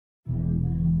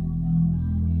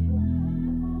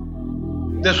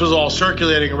this was all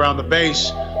circulating around the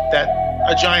base, that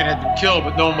a giant had been killed,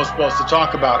 but no one was supposed to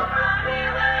talk about it.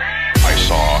 I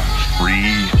saw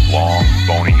 3 long,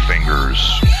 bony fingers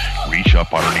reach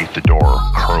up underneath the door,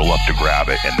 curl up to grab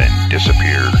it, and then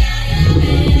disappear.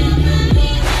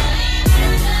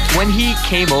 When he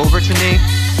came over to me,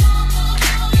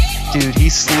 dude, he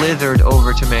slithered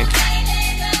over to me.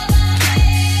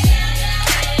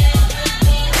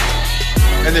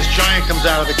 And this giant comes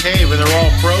out of the cave, and they're all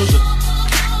frozen.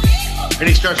 And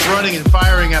he starts running and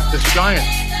firing at this giant.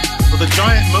 Well, the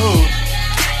giant moves.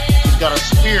 He's got a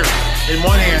spear in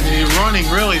one hand, and he's running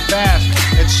really fast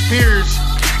and spears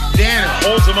Dan and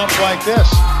holds him up like this.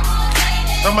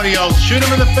 Somebody yells, shoot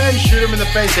him in the face, shoot him in the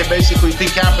face. They basically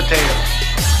decapitate him.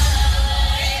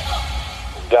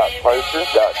 Got closer.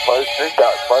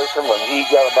 When he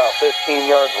got about 15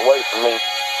 yards away from me,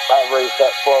 I raised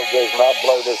that 12 gauge and I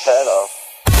blowed his head off.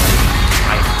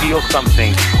 I feel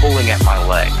something pulling at my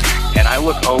leg, and I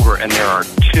look over and there are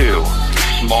 2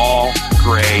 small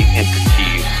gray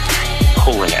entities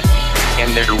pulling at me.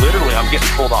 And they're literally, I'm getting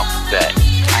pulled off the bed.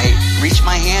 I reached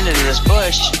my hand into this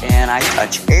bush and I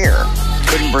touched air.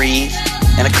 Couldn't breathe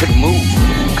and I couldn't move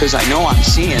because I know I'm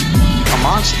seeing a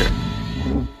monster.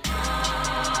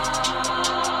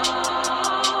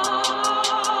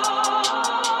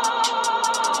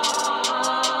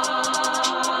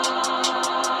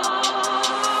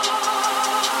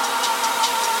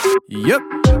 Yep.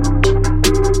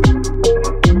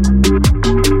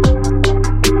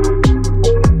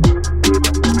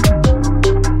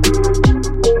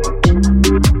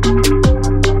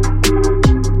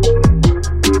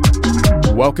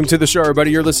 Welcome to the show,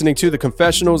 everybody. You're listening to The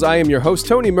Confessionals. I am your host,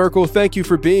 Tony Merkel. Thank you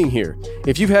for being here.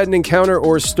 If you've had an encounter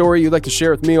or a story you'd like to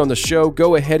share with me on the show,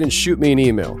 go ahead and shoot me an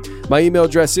email. My email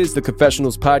address is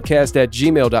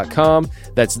theconfessionalspodcast@gmail.com.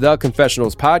 That's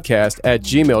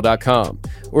theconfessionalspodcast@gmail.com.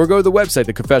 Or go to the website,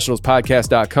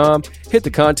 theconfessionalspodcast.com, hit the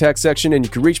contact section, and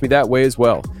you can reach me that way as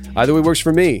well. Either way works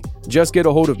for me. Just get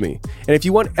a hold of me. And if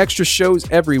you want extra shows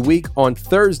every week, on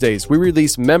Thursdays, we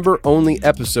release member-only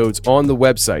episodes on the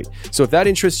website. So if that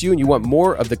interests you and you want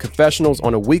more of The Confessionals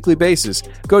on a weekly basis,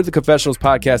 go to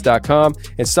theconfessionalspodcast.com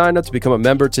and sign up to become a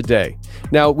member today.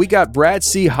 Now, we got Brad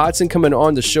C. Hodson coming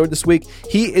on the show this week.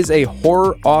 He is a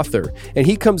horror author, and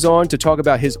he comes on to talk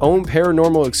about his own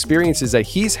paranormal experiences that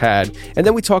he's had, and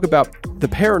then we talk about the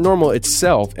paranormal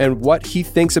itself and what he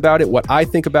thinks about it, what I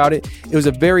think about it. It was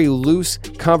a very loose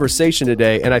conversation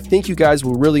today, and I think you guys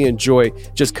will really enjoy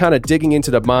just kind of digging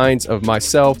into the minds of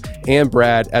myself and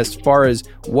Brad as far as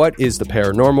what is the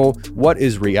paranormal, what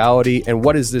is reality, and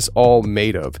what is this all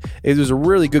made of. It was a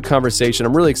really good conversation.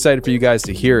 I'm really excited for you guys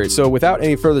to hear it. So without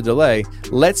any further delay,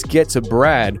 let's get to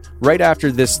Brad right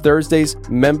after this Thursday's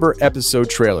member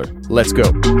episode trailer. Let's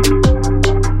go.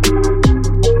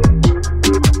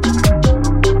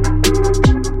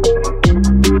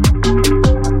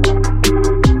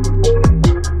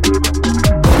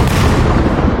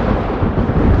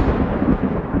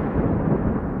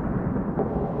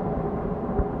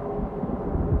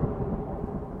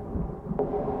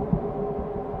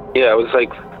 Yeah, I was like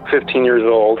 15 years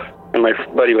old, and my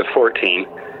buddy was 14.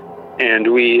 And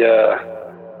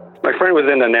my friend was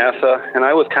into NASA, and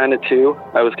I was kind of too.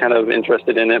 I was kind of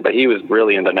interested in it, but he was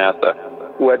really into NASA.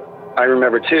 What I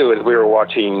remember too is we were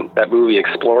watching that movie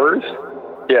Explorers.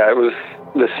 Yeah, it was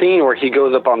the scene where he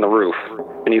goes up on the roof,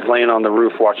 and he's laying on the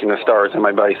roof watching the stars, and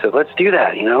my buddy said, let's do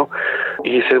that, you know?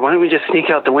 He said, why don't we just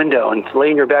sneak out the window and lay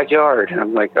in your backyard? And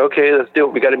I'm like, okay, let's do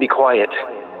it. We got to be quiet.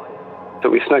 So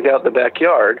we snuck out the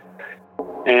backyard,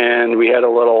 and we had a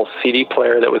little CD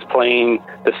player that was playing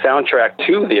the soundtrack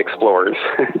to the Explorers.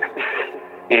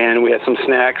 And we had some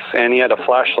snacks, and he had a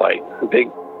flashlight, a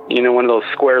big, you know, one of those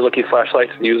square-looking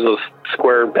flashlights that use those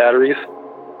square batteries.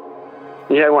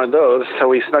 He had one of those, so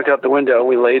we snuck out the window, and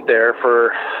we laid there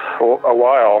for a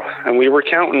while, and we were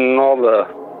counting all the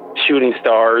shooting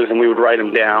stars, and we would write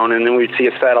them down, and then we'd see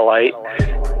a satellite,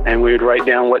 and we would write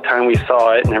down what time we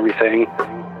saw it and everything.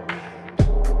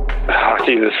 Oh,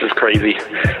 gee, this is crazy.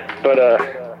 But I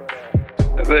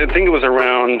think it was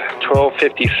around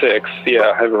 12:56. Yeah,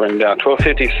 I have it written down.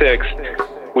 12:56,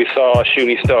 we saw a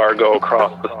shooting star go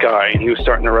across the sky, and he was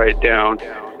starting to write it down.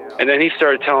 And then he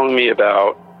started telling me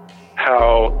about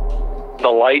how the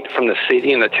light from the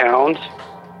city and the towns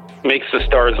makes the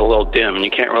stars a little dim, and you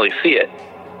can't really see it.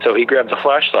 So he grabbed the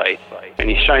flashlight, and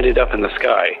he shined it up in the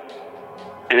sky.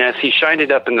 And as he shined it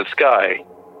up in the sky,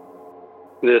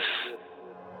 this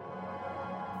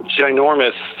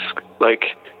ginormous,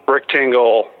 like,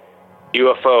 rectangle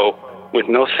UFO with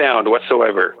no sound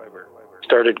whatsoever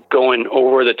started going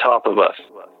over the top of us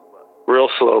real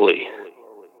slowly.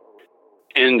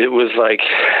 and it was like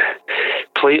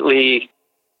completely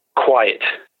quiet.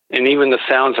 And even the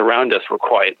sounds around us were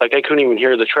quiet. Like I couldn't even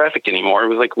hear the traffic anymore. It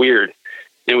was like weird.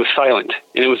 It was silent,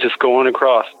 and it was just going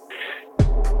across.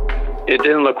 It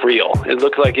didn't look real. It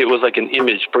looked like it was like an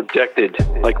image projected.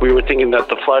 Like we were thinking that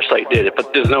the flashlight did it,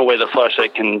 but there's no way the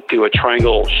flashlight can do a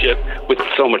triangle ship with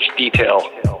so much detail.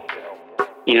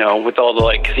 You know, with all the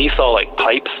like, 'cause he saw like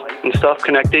pipes and stuff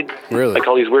connected. Really? Like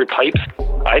all these weird pipes.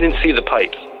 I didn't see the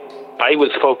pipes. I was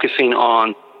focusing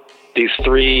on these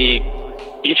three,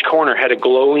 each corner had a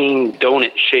glowing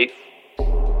donut-shaped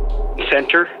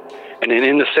center. And then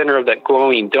in the center of that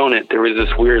glowing donut, there was this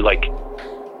weird like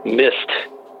mist,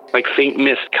 like faint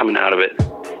mist coming out of it.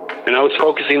 And I was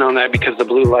focusing on that because the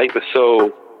blue light was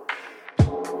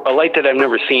a light that I've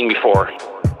never seen before.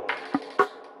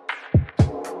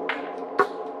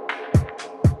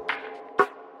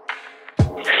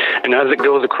 And as it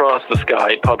goes across the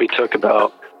sky, it probably took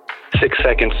about 6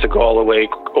 seconds to go all the way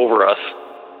over us.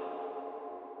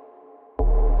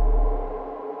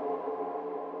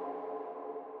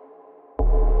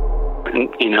 And,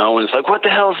 you know, and it's like, what the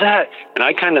hell is that? And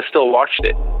I kind of still watched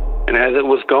it. And as it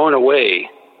was going away,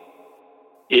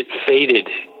 it faded.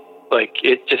 Like,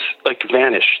 it just, like,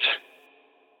 vanished.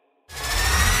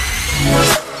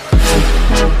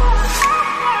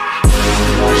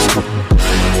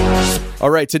 All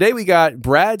right, today we got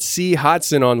Brad C.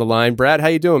 Hodson on the line. Brad, how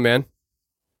you doing, man?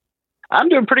 I'm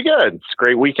doing pretty good. It's a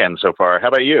great weekend so far. How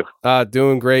about you?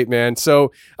 Doing great, man.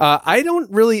 So I don't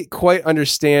really quite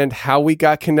understand how we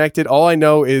got connected. All I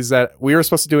know is that we were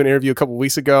supposed to do an interview a couple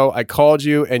weeks ago. I called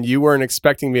you, and you weren't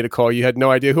expecting me to call. You had no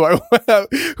idea who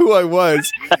I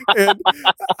was. And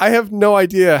I have no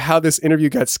idea how this interview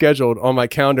got scheduled on my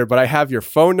calendar, but I have your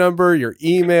phone number, your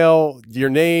email,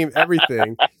 your name,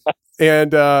 everything.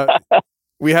 And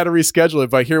we had to reschedule it,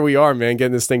 but here we are, man,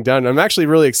 getting this thing done. I'm actually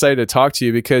really excited to talk to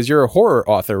you because you're a horror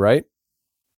author, right?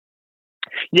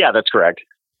 Yeah, that's correct.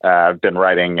 I've been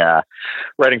writing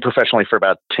professionally for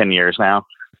about 10 years now.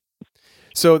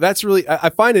 So that's really,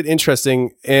 I find it interesting.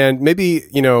 And maybe,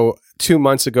 2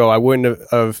 months ago, I wouldn't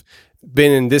have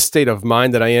been in this state of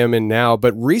mind that I am in now.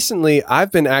 But recently,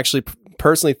 I've been actually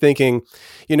personally thinking,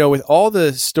 with all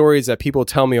the stories that people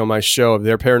tell me on my show of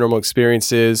their paranormal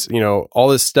experiences, all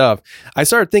this stuff, I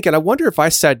started thinking, I wonder if I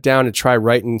sat down and try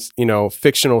writing,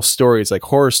 fictional stories, like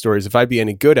horror stories, if I'd be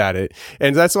any good at it.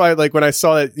 And that's why, like, when I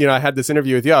saw that, I had this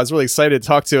interview with you, I was really excited to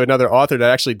talk to another author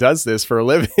that actually does this for a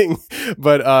living.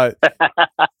 But,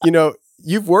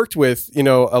 you've worked with,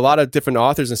 a lot of different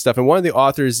authors and stuff. And one of the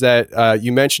authors that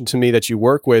you mentioned to me that you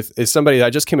work with is somebody that I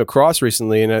just came across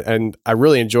recently, and I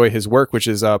really enjoy his work, which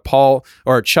is Chuck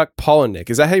Palahniuk.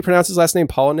 Is that how you pronounce his last name,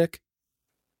 Palahniuk?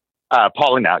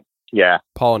 Palahniuk, yeah.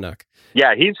 Palahniuk.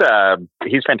 Yeah,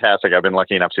 he's fantastic. I've been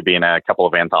lucky enough to be in a couple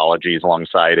of anthologies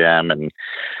alongside him, and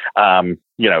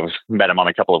met him on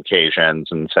a couple of occasions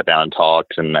and sat down and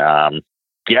talked. And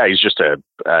yeah, he's just a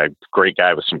great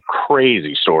guy with some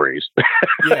crazy stories,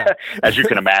 yeah. As you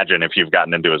can imagine if you've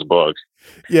gotten into his books.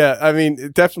 Yeah, I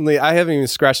mean, definitely. I haven't even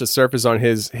scratched the surface on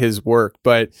his work,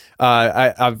 but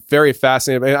I'm very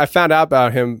fascinated. I found out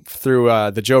about him through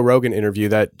the Joe Rogan interview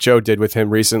that Joe did with him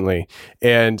recently,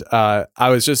 and I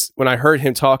was just, when I heard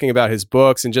him talking about his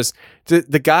books, and just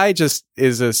the guy just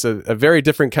is a very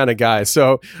different kind of guy.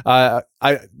 So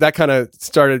that kind of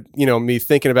started, me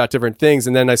thinking about different things,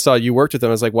 and then I saw you worked with him.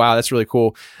 I was like, wow, that's really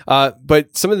cool.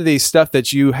 But some of the stuff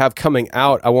that you have coming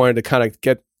out, I wanted to kind of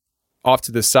get off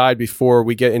to the side before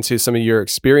we get into some of your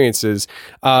experiences.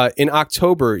 In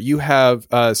October, you have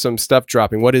some stuff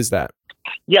dropping. What is that?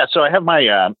 Yeah, so I have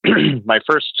my my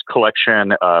first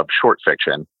collection of short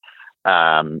fiction.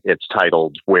 It's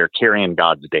titled Where Carrion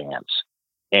Gods Dance.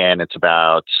 And it's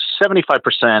about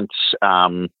 75%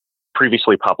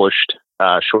 previously published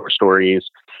short stories,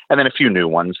 and then a few new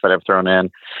ones that I've thrown in.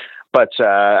 But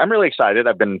I'm really excited.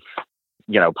 I've been,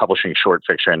 publishing short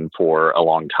fiction for a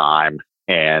long time,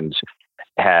 and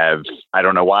I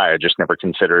don't know why, I just never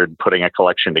considered putting a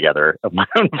collection together of my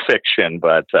own fiction.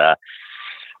 But,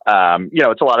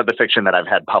 it's a lot of the fiction that I've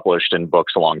had published in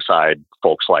books alongside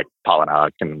folks like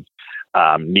Palahniuk and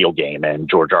Neil Gaiman,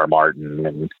 George R. Martin.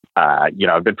 And,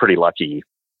 I've been pretty lucky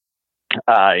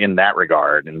in that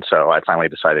regard. And so I finally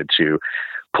decided to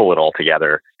pull it all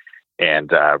together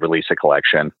and release a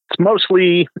collection. It's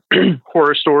mostly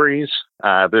horror stories.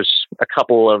 There's a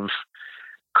couple of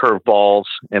curveballs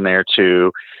in there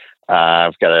too.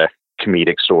 I've got a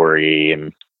comedic story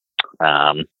and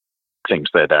things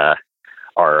that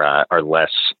are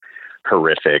less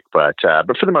horrific, but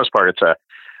for the most part, it's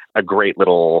a great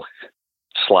little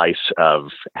slice of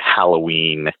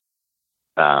Halloween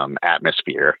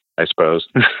atmosphere, I suppose.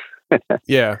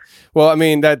 Yeah. Well, I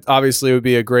mean, that obviously would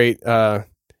be a great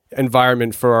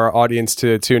environment for our audience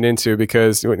to tune into,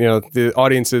 because the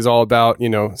audience is all about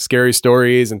scary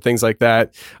stories and things like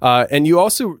that. And you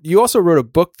also wrote a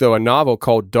book, though, a novel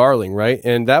called Darling, right?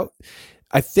 And that,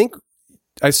 I think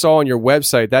I saw on your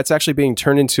website, that's actually being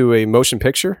turned into a motion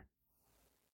picture.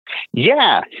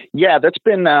 Yeah, that's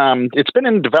been it's been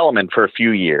in development for a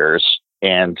few years,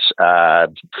 and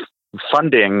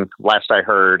funding, last I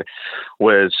heard,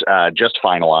 was just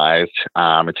finalized.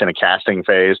 It's in a casting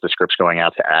phase. The script's going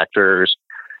out to actors.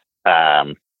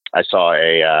 I saw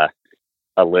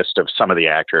a list of some of the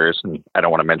actors, and I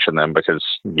don't want to mention them because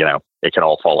it can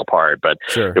all fall apart. But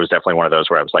sure. It was definitely one of those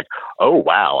where I was like, "Oh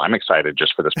wow, I'm excited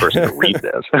just for this person to read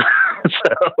this."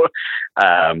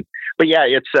 But yeah,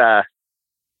 it's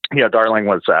Darling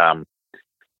was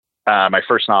my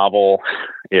first novel.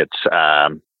 It's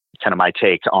kind of my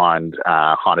take on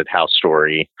haunted house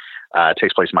story. It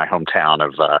takes place in my hometown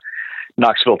of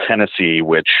Knoxville, Tennessee,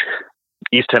 which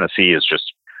East Tennessee is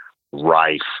just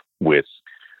rife with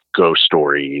ghost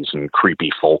stories and creepy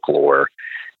folklore.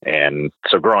 And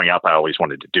so growing up, I always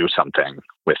wanted to do something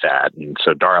with that. And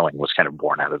so Darling was kind of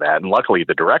born out of that. And luckily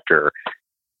the director,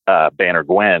 Banner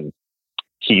Gwen,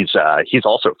 he's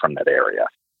also from that area.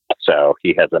 So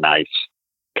he has a nice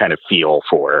kind of feel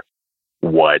for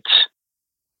what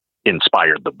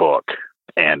inspired the book.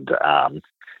 And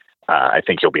I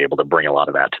think you'll be able to bring a lot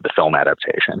of that to the film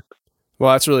adaptation.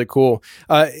 Well, that's really cool.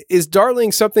 Is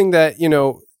Darling something that,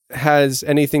 has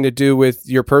anything to do with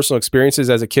your personal experiences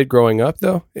as a kid growing up,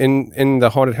 though, in the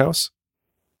haunted house?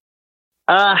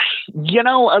 A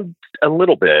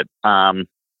little bit.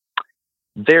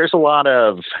 There's a lot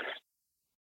of...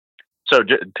 So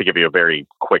to give you a very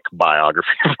quick biography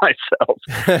of myself.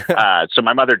 So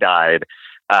my mother died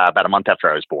about a month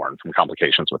after I was born from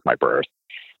complications with my birth.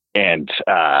 And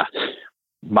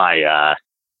my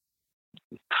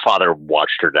father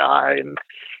watched her die and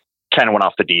kind of went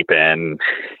off the deep end.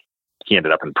 He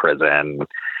ended up in prison,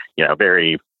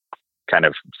 very kind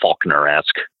of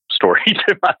Faulkner-esque story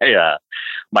to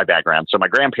my background. So my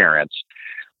grandparents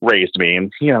raised me,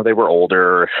 and they were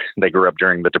older. They grew up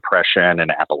during the Depression in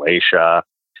Appalachia,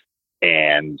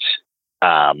 and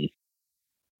I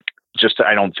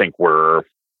don't think we're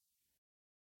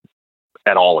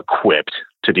at all equipped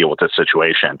to deal with this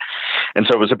situation. And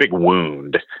so it was a big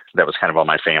wound that was kind of on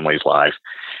my family's life,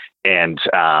 and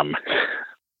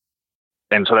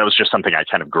so that was just something I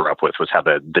kind of grew up with, was how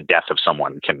the death of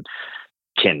someone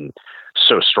can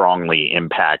so strongly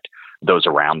impact those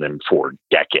around them for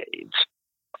decades.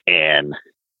 And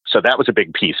so that was a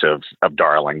big piece of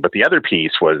Darling. But the other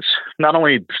piece was not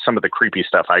only some of the creepy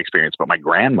stuff I experienced, but my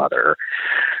grandmother,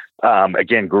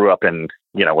 again, grew up in,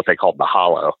 what they called the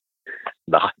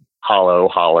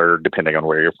holler, depending on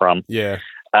where you're from. Yeah.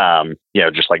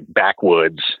 Just like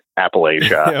backwoods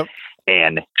Appalachia. Yep.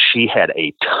 And she had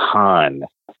a ton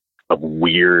of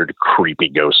weird, creepy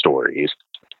ghost stories.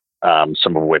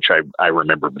 Some of which I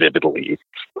remember vividly,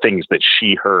 things that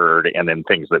she heard, and then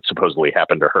things that supposedly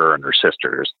happened to her and her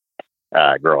sisters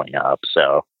growing up.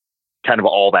 So kind of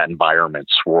all that environment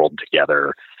swirled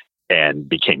together and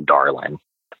became Darling.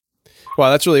 Wow,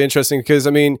 that's really interesting, because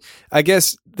I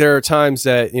guess there are times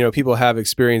that people have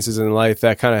experiences in life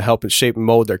that kind of help it shape and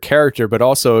mold their character, but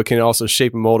also it can also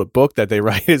shape and mold a book that they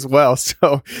write as well.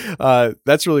 So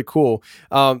that's really cool.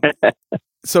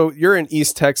 So you're in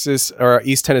East Texas, or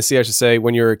East Tennessee, I should say,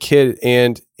 when you were a kid,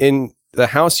 and in the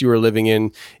house you were living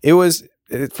in, it was,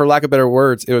 for lack of better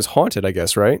words, it was haunted, I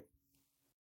guess, right?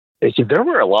 There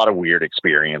were a lot of weird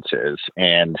experiences,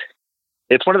 and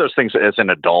it's one of those things that as an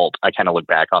adult, I kind of look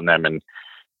back on them and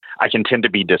I can tend to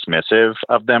be dismissive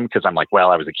of them, because I'm like,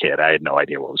 well, I was a kid. I had no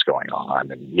idea what was going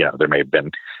on. And, there may have been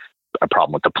a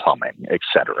problem with the plumbing, et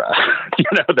cetera,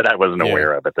 that I wasn't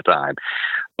aware of at the time.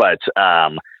 But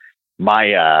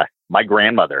my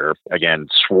grandmother, again,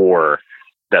 swore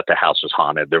that the house was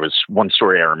haunted. There was one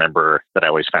story I remember that I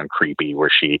always found creepy, where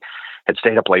she had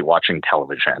stayed up late watching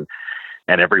television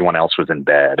and everyone else was in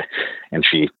bed, and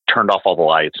she turned off all the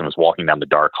lights and was walking down the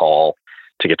dark hall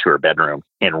to get to her bedroom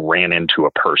and ran into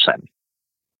a person.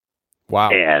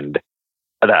 Wow. And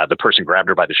the person grabbed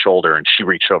her by the shoulder, and she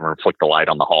reached over and flicked the light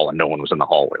on the hall, and no one was in the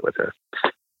hallway with her.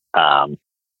 And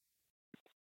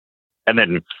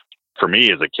then for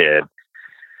me as a kid,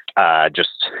 just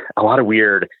a lot of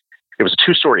weird, it was a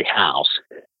 2-story house.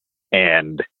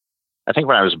 And I think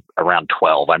when I was around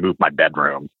 12, I moved my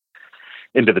bedroom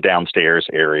into the downstairs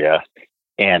area.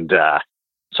 And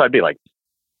so I'd be like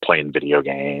playing video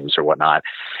games or whatnot.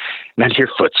 And I'd hear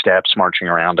footsteps marching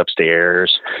around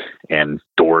upstairs and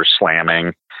doors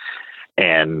slamming.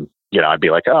 And I'd be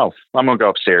like, oh, I'm going to go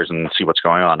upstairs and see what's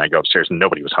going on. I go upstairs and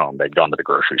nobody was home. They'd gone to the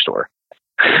grocery store.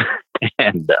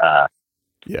 And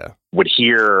would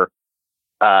hear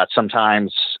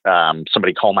sometimes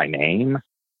somebody call my name.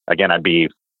 Again, I'd be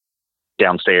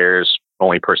downstairs,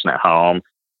 only person at home,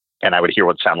 and I would hear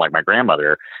what sounded like my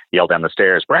grandmother yell down the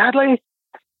stairs, Bradley?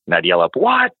 And I'd yell up,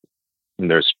 what? And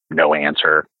there's no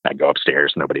answer. I'd go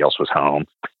upstairs. Nobody else was home.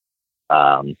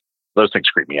 Those things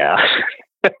creep me out.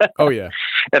 Oh, yeah.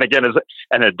 And again, as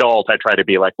an adult, I try to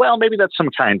be like, well, maybe that's some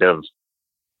kind of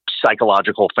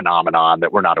psychological phenomenon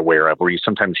that we're not aware of, where you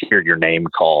sometimes hear your name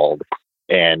called.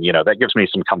 And, that gives me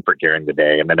some comfort during the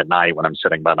day. And then at night when I'm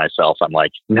sitting by myself, I'm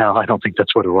like, no, I don't think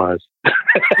that's what it was.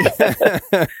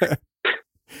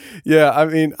 Yeah. I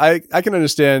mean, I can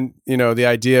understand, the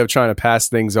idea of trying to pass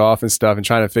things off and stuff and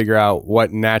trying to figure out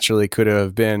what naturally could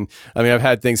have been. I mean, I've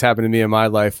had things happen to me in my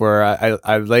life where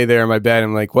I lay there in my bed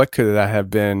and I'm like, what could that have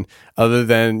been other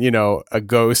than, a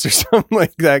ghost or something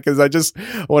like that? Cause I just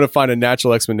want to find a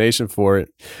natural explanation for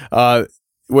it.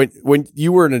 When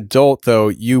you were an adult though,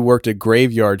 you worked a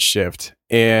graveyard shift,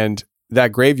 and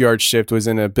that graveyard shift was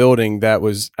in a building that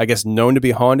was, I guess, known to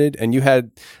be haunted. And you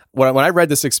had, when I read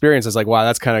this experience, I was like, wow,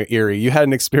 that's kind of eerie. You had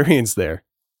an experience there.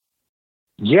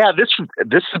 Yeah, this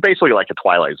is basically like a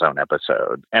Twilight Zone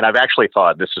episode. And I've actually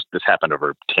thought this happened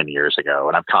over 10 years ago.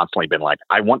 And I've constantly been like,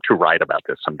 I want to write about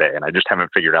this someday. And I just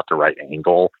haven't figured out the right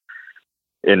angle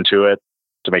into it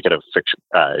to make it a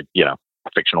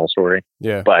fictional story.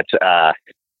 Yeah. But,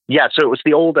 so it was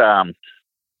the old,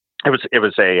 it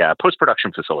was a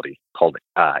post-production facility called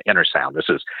Inner Sound.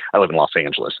 I live in Los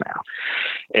Angeles now.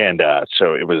 And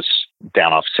so it was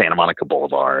down off Santa Monica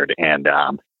Boulevard. And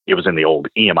it was in the old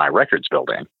EMI Records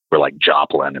building where like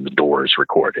Joplin and the Doors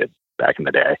recorded back in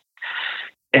the day.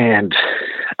 And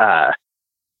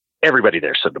everybody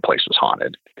there said the place was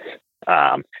haunted.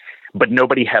 But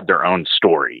nobody had their own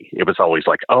story. It was always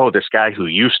like, oh, this guy who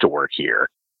used to work here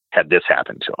had this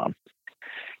happen to him.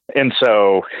 And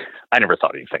so I never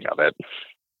thought anything of it.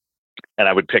 And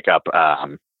I would pick up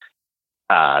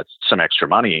some extra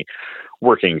money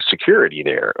working security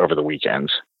there over the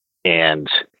weekends. And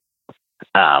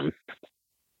so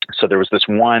there was this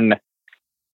one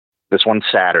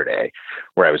Saturday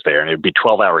where I was there, and it would be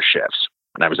 12-hour shifts.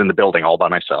 And I was in the building all by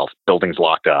myself. Building's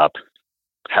locked up,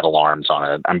 had alarms on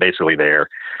it. I'm basically there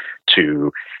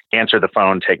to answer the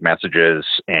phone, take messages,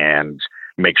 and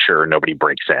make sure nobody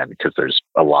breaks in because there's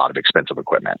a lot of expensive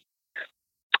equipment.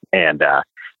 And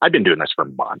I've been doing this for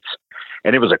months,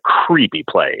 and it was a creepy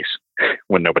place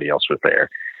when nobody else was there,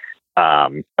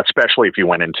 especially if you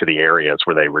went into the areas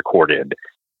where they recorded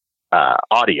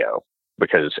audio,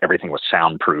 because everything was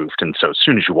soundproofed. And so as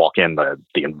soon as you walk in, the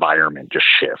environment just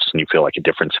shifts, and you feel like a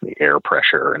difference in the air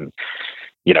pressure, and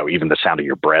even the sound of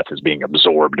your breath is being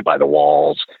absorbed by the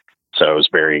walls. So it was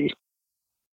very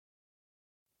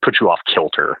put you off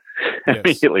kilter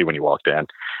immediately when you walked in.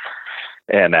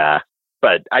 And,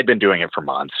 but I'd been doing it for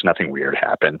months. Nothing weird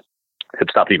happened. Had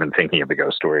stopped even thinking of the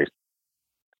ghost stories.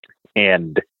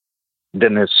 And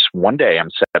then this one day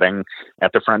I'm sitting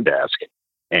at the front desk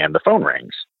and the phone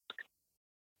rings,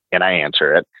 and I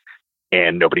answer it,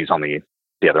 and nobody's on the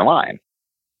other line.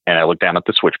 And I look down at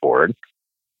the switchboard,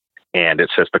 and it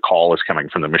says the call is coming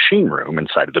from the machine room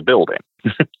inside of the building.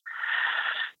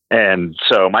 And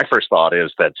so my first thought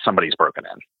is that somebody's broken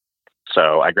in.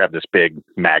 So I grabbed this big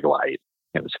mag light.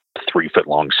 It was a 3-foot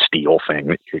long steel thing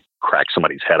that you could crack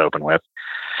somebody's head open with.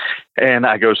 And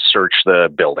I go search the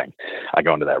building. I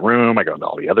go into that room. I go into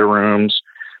all the other rooms,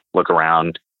 look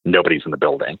around. Nobody's in the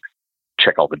building.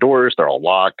 Check all the doors. They're all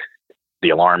locked. The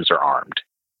alarms are armed.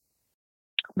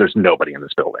 There's nobody in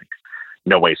this building.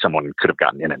 No way someone could have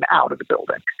gotten in and out of the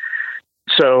building.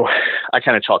 So I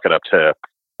kind of chalk it up to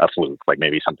a fluke, like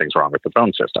maybe something's wrong with the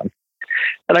phone system.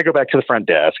 And I go back to the front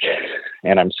desk,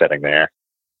 and I'm sitting there,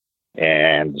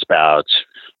 and it's about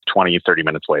 20, 30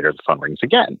 minutes later, the phone rings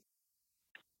again.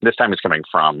 This time it's coming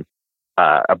from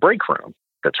a break room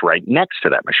that's right next to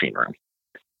that machine room.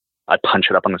 I punch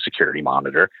it up on the security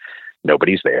monitor.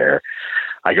 Nobody's there.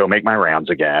 I go make my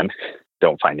rounds again.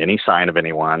 Don't find any sign of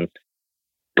anyone.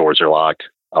 Doors are locked.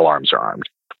 Alarms are armed.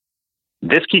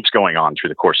 This keeps going on through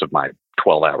the course of my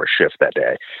 12-hour shift that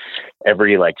day.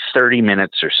 Every 30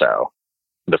 minutes or so,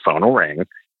 the phone will ring.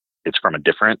 It's from a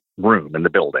different room in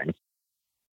the building.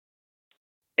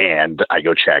 And I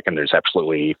go check, and there's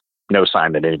absolutely no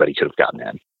sign that anybody could have gotten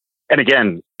in. And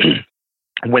again,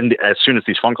 as soon as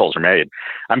these phone calls are made,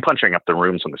 I'm punching up the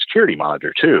rooms on the security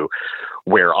monitor too,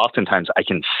 where oftentimes I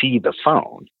can see the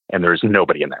phone and there's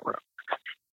nobody in that room.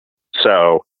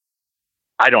 So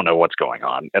I don't know what's going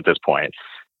on at this point.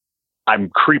 I'm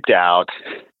creeped out.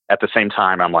 at the same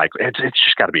time, I'm like, it's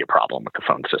just got to be a problem with the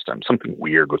phone system, something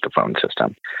weird with the phone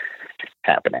system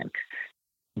happening.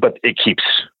 But it keeps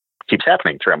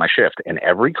happening throughout my shift, and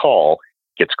every call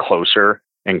gets closer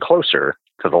and closer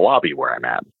to the lobby where I'm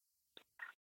at.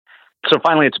 So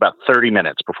finally, it's about 30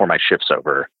 minutes before my shift's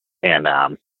over, and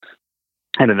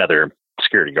another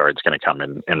security guard's going to come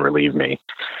in and relieve me.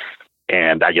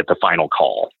 And I get the final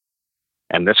call,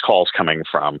 and this call's coming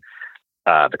from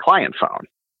the client phone,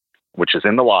 which is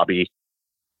in the lobby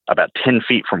about 10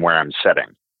 feet from where I'm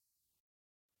sitting.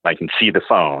 I can see the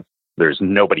phone. There's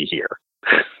nobody here.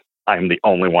 I'm the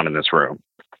only one in this room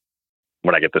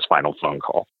when I get this final phone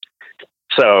call.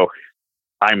 So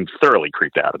I'm thoroughly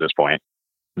creeped out at this point.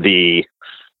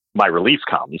 My relief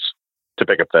comes to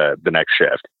pick up the next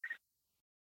shift.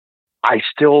 I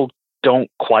still don't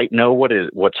quite know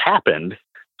what's happened,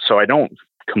 so I don't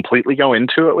completely go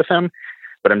into it with him,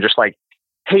 but I'm just like,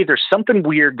 hey, there's something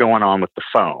weird going on with the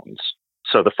phones.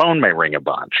 So the phone may ring a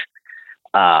bunch.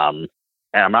 And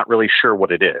I'm not really sure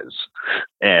what it is,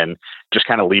 and just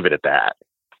kind of leave it at that.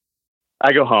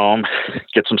 I go home,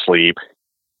 get some sleep,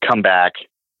 come back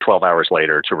 12 hours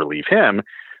later to relieve him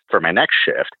for my next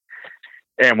shift.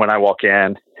 And when I walk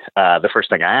in, the first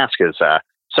thing I ask is,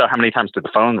 so how many times did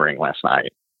the phone ring last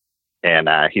night? And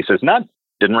he says, none,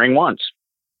 didn't ring once.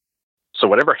 So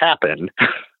whatever happened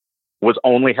was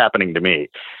only happening to me.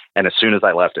 And as soon as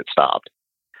I left, it stopped.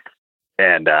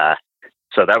 And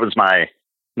so that was my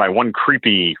one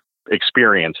creepy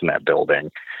experience in that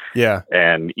building. Yeah.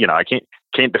 And, I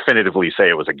can't definitively say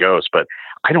it was a ghost, but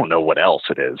I don't know what else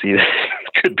it is. It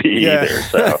could be either.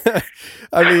 So,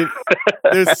 I mean,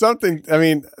 there's something,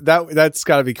 that's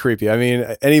gotta be creepy. I mean,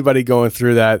 anybody going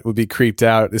through that would be creeped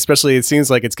out, especially it seems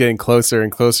like it's getting closer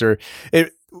and closer.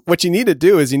 What you need to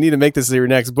do is you need to make this your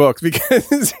next book,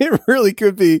 because it really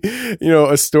could be,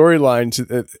 a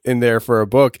storyline in there for a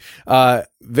book.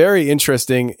 Very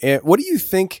interesting. And what do you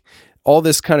think all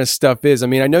this kind of stuff is? I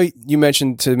mean, I know you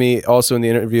mentioned to me also in the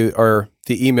interview or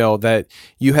the email that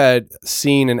you had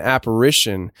seen an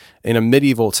apparition in a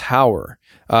medieval tower.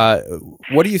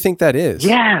 What do you think that is?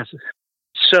 Yes.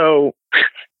 So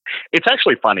it's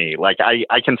actually funny. Like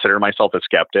I consider myself a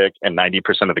skeptic, and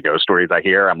 90% of the ghost stories I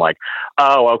hear, I'm like,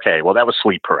 oh, okay, well, that was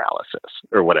sleep paralysis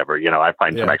or whatever. I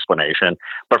find some explanation.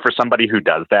 But for somebody who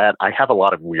does that, I have a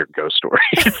lot of weird ghost stories.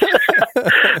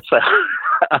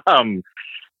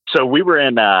 So we were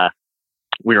in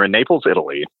Naples,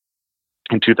 Italy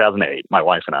in 2008, my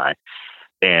wife and I,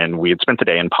 and we had spent the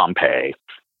day in Pompeii,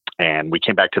 and we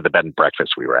came back to the bed and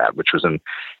breakfast we were at, which was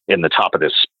in the top of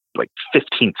this like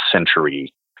 15th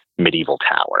century medieval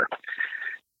tower.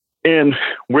 And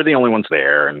we're the only ones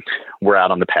there, and we're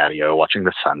out on the patio watching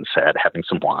the sunset, having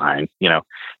some wine,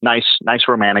 nice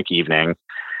romantic evening.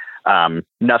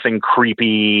 Nothing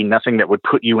creepy, nothing that would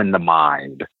put you in the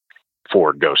mind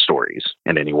for ghost stories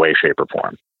in any way, shape, or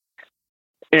form.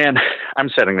 And I'm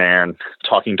sitting there and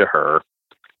talking to her,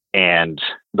 and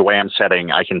the way I'm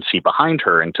sitting, I can see behind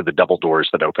her into the double doors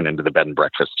that open into the bed and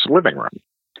breakfast's living room.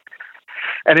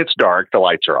 And it's dark, the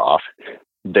lights are off.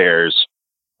 There's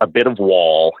a bit of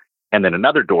wall, and then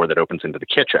another door that opens into the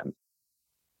kitchen,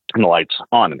 and the lights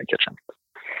on in the kitchen.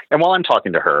 And while I'm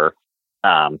talking to her,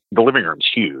 the living room's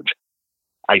huge.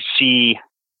 I see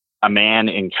a man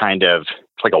in kind of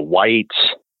like a white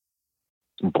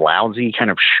blousey kind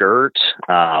of shirt,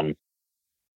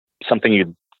 something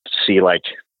you'd see like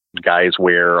guys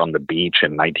wear on the beach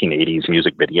in 1980s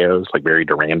music videos, like very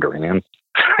Duran Duran,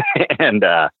 and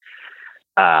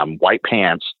white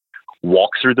pants,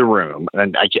 walk through the room.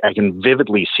 And I can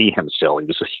vividly see him still. He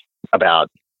was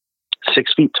about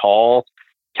 6 feet tall,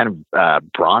 kind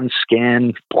of bronze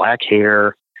skin, black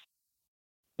hair,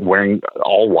 wearing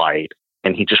all white.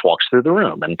 And he just walks through the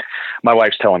room, and my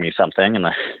wife's telling me something, and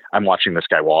I'm watching this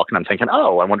guy walk, and I'm thinking,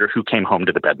 oh, I wonder who came home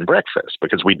to the bed and breakfast,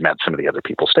 because we'd met some of the other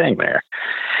people staying there.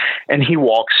 And he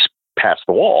walks past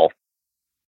the wall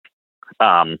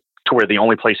to where the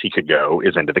only place he could go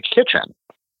is into the kitchen.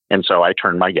 And so I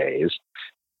turn my gaze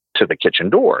to the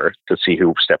kitchen door to see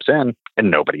who steps in,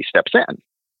 and nobody steps in.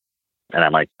 And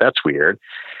I'm like, that's weird.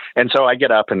 And so I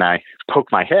get up and I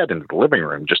poke my head into the living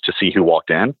room just to see who walked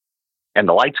in, and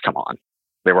the lights come on.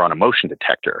 They were on a motion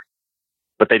detector,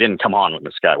 but they didn't come on when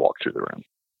this guy walked through the room.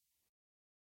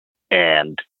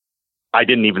 And I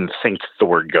didn't even think the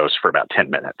word ghost for about 10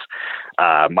 minutes.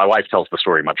 My wife tells the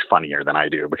story much funnier than I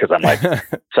do, because I'm like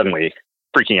suddenly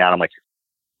freaking out. I'm like,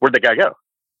 where'd the guy go?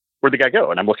 Where'd the guy go?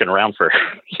 And I'm looking around for,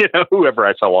 whoever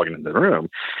I saw walking into the room.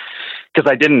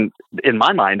 Because in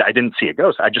my mind, I didn't see a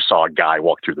ghost. I just saw a guy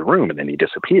walk through the room, and then he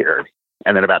disappeared.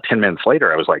 And then about 10 minutes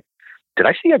later, I was like, did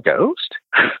I see a ghost?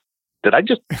 did I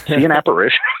just see an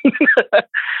apparition?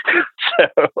 So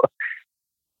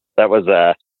that was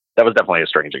definitely a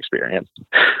strange experience.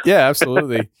 Yeah,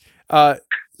 absolutely.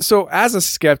 So as a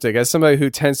skeptic, as somebody who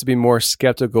tends to be more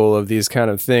skeptical of these kind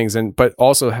of things, but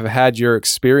also have had your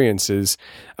experiences,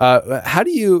 how do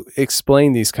you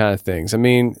explain these kind of things? I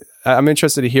mean, I'm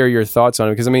interested to hear your thoughts on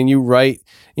it, because I mean, you write,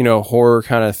 horror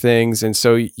kind of things. And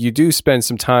so you do spend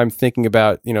some time thinking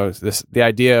about, the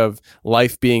idea of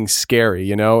life being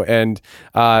scary, and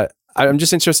I'm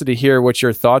just interested to hear what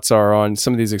your thoughts are on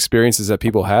some of these experiences that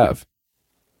people have.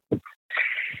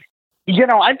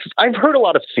 I've heard a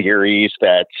lot of theories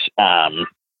that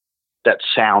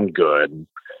sound good.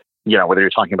 Whether you're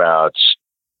talking about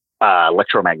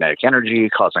electromagnetic energy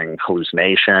causing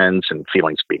hallucinations and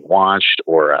feelings being watched,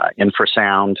 or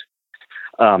infrasound.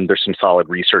 There's some solid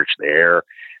research there.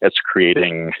 It's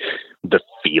creating the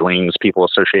feelings people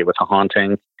associate with a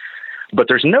haunting. But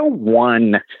there's no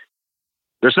one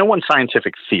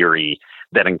scientific theory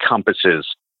that encompasses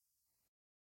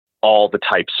all the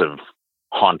types of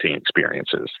haunting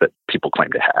experiences that people claim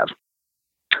to have.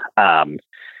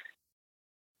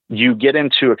 You get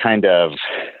into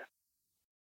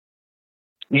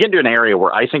an area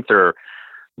where I think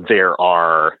there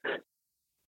are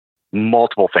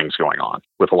multiple things going on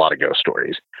with a lot of ghost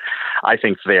stories. I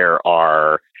think there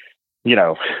are,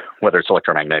 whether it's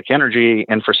electromagnetic energy,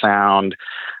 infrasound,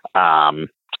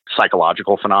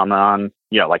 psychological phenomenon,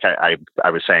 like I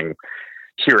was saying,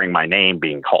 hearing my name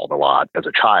being called a lot as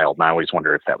a child. And I always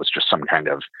wonder if that was just some kind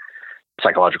of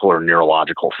psychological or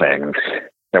neurological thing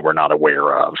that we're not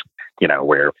aware of,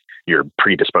 where you're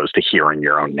predisposed to hearing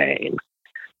your own name,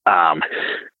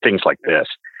 things like this.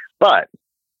 But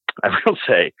I will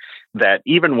say that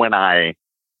even when I'm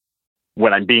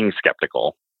being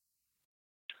skeptical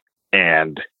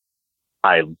and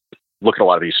I look at a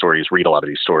lot of these stories, read a lot of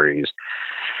these stories,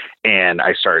 and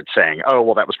I start saying, oh,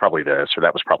 well, that was probably this, or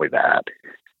that was probably that,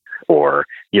 or,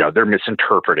 they're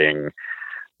misinterpreting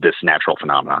this natural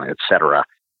phenomenon, et cetera.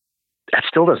 That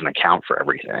still doesn't account for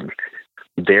everything.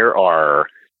 There's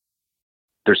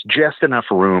just enough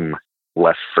room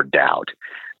left for doubt,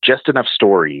 just enough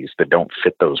stories that don't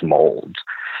fit those molds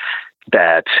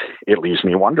that it leaves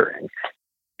me wondering.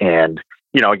 And,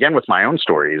 again, with my own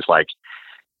stories, like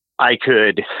I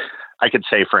could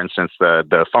say, for instance,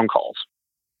 the phone calls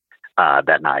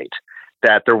that night,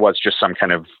 that there was just some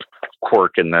kind of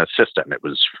quirk in the system. It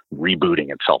was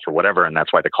rebooting itself or whatever, and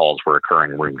that's why the calls were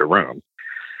occurring room to room.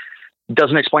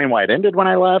 Doesn't explain why it ended when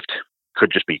I left.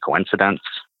 Could just be coincidence,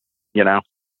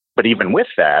 But even with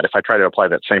that, if I try to apply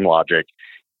that same logic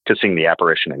to seeing the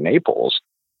apparition in Naples,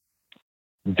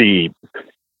 he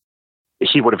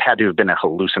would have had to have been a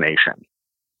hallucination.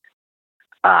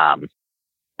 But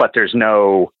there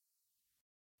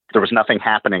was nothing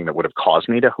happening that would have caused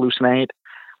me to hallucinate.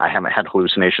 I haven't had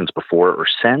hallucinations before or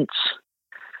since.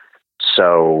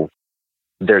 So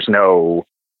there's no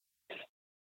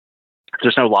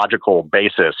logical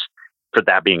basis for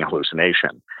that being a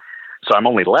hallucination. So I'm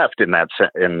only left in that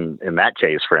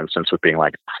case, for instance, with being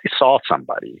like, I saw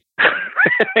somebody,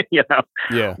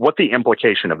 Yeah. What the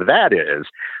implication of that is,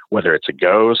 whether it's a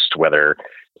ghost, whether,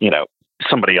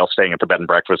 somebody else staying at the bed and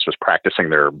breakfast was practicing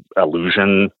their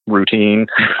illusion routine,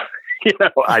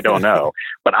 I don't know,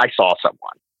 but I saw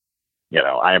someone,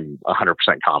 I am 100%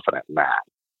 confident in that.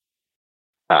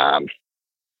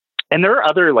 And there are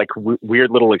other weird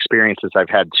little experiences I've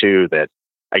had too, that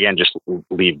again, just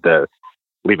leave a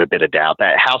bit of doubt.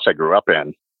 That house I grew up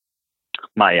in,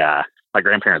 my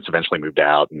grandparents eventually moved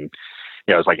out, and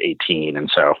I was like 18.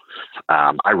 And so,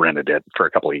 I rented it for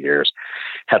a couple of years,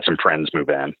 had some friends move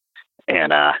in.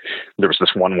 And there was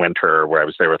this one winter where I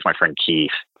was there with my friend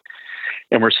Keith,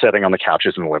 and we're sitting on the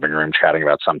couches in the living room chatting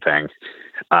about something.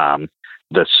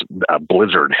 This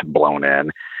blizzard had blown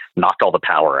in, knocked all the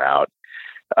power out.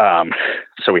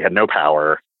 So we had no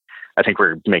power. I think we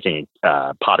were making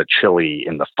a pot of chili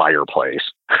in the fireplace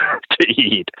to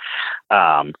eat.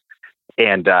 And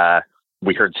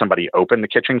we heard somebody open the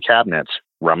kitchen cabinets,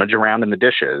 rummage around in the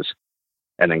dishes,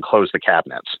 and then close the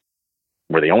cabinets.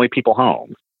 We're the only people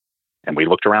home. And we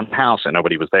looked around the house and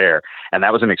nobody was there. And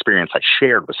that was an experience I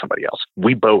shared with somebody else.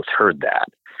 We both heard that.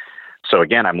 So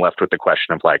again, I'm left with the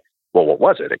question of like, well, what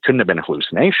was it? It couldn't have been a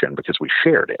hallucination because we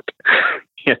shared it.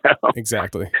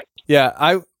 Exactly. Yeah.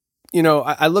 I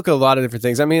look at a lot of different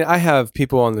things. I mean, I have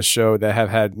people on the show that have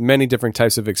had many different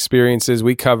types of experiences.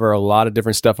 We cover a lot of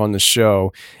different stuff on the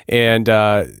show. And,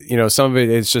 some of it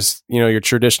is just, your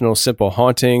traditional simple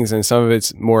hauntings, and some of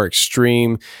it's more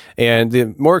extreme. And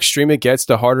the more extreme it gets,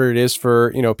 the harder it is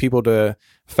for, people to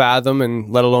fathom and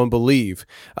let alone believe.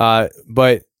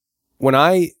 But when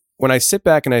when I sit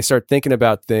back and I start thinking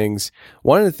about things,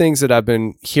 one of the things that I've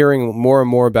been hearing more and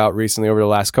more about recently over the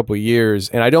last couple of years,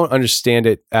 and I don't understand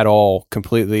it at all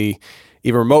completely,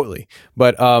 even remotely,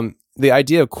 but the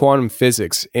idea of quantum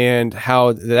physics and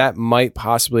how that might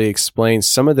possibly explain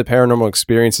some of the paranormal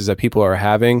experiences that people are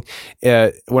having.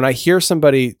 When I hear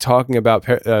somebody talking about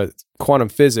quantum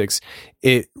physics,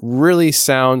 it really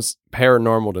sounds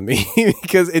paranormal to me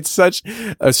because it's such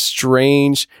a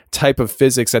strange type of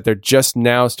physics that they're just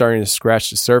now starting to scratch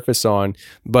the surface on.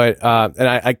 But and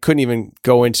I couldn't even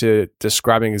go into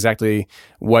describing exactly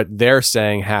what they're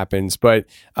saying happens. But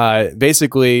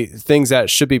basically, things that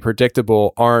should be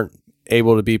predictable aren't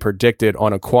able to be predicted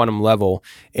on a quantum level.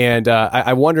 And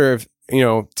I wonder if,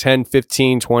 10,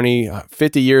 15, 20,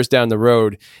 50 years down the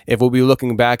road, if we'll be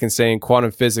looking back and saying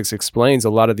quantum physics explains a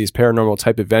lot of these paranormal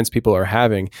type events people are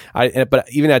having. But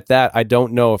even at that, I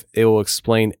don't know if it will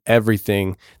explain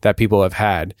everything that people have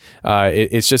had.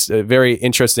 It's just a very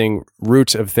interesting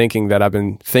route of thinking that I've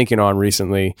been thinking on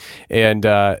recently. And,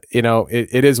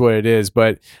 it is what it is.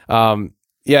 But yeah.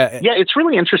 Yeah, it's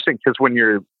really interesting because when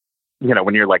you're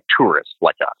like tourists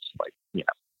like us,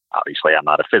 obviously I'm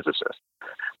not a physicist.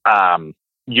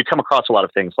 You come across a lot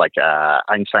of things like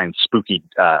Einstein's spooky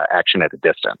action at a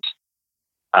distance.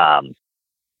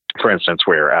 For instance,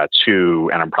 where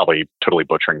and I'm probably totally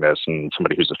butchering this, and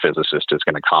somebody who's a physicist is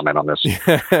going to comment on this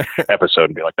episode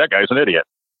and be like, that guy's an idiot.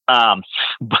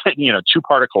 But, two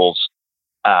particles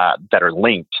that are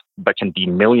linked but can be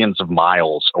millions of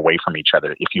miles away from each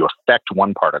other. If you affect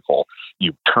one particle,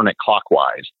 you turn it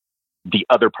clockwise, the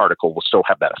other particle will still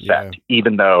have that effect,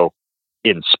 even though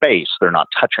in space they're not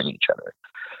touching each other.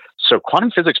 So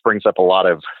quantum physics brings up a lot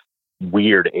of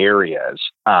weird areas.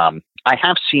 I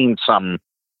have seen some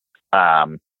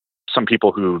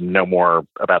people who know more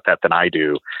about that than I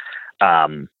do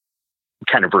kind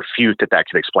of refute that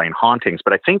could explain hauntings.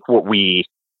 But I think one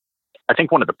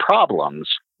of the problems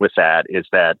with that is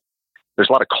that there's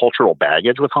a lot of cultural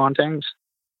baggage with hauntings.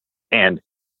 And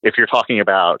if you're talking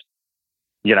about,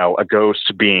 a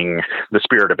ghost being the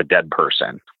spirit of a dead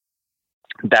person,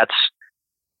 that's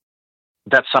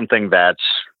something that's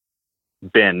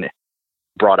been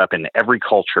brought up in every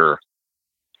culture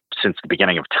since the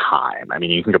beginning of time. I mean,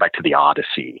 you can go back to the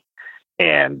Odyssey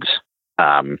and,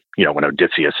 when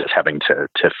Odysseus is having to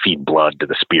feed blood to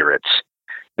the spirits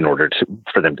in order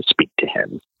for them to speak to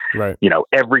him. Right.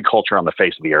 Every culture on the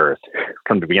face of the earth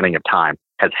from the beginning of time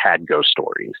has had ghost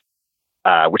stories,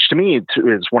 which to me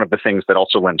is one of the things that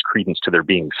also lends credence to there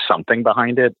being something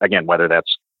behind it. Again, whether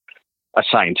that's a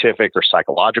scientific or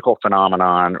psychological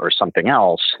phenomenon or something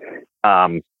else,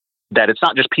 that it's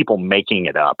not just people making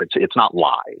it up. It's not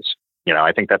lies.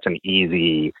 I think that's an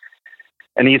easy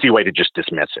way to just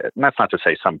dismiss it. And that's not to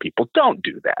say some people don't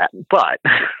do that, but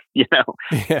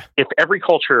if every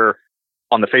culture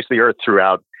on the face of the earth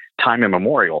throughout time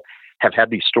immemorial have had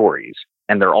these stories,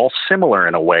 and they're all similar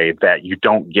in a way that you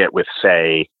don't get with,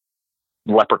 say,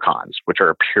 leprechauns, which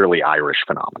are a purely Irish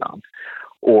phenomenon,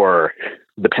 or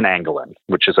the Penanggalan,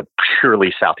 which is a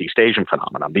purely Southeast Asian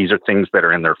phenomenon. These are things that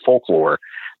are in their folklore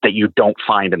that you don't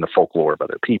find in the folklore of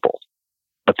other people,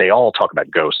 but they all talk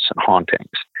about ghosts and hauntings.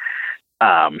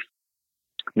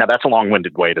 Now that's a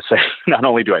long-winded way to say, not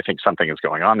only do I think something is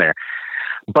going on there,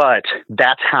 but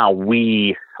that's how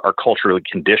we are culturally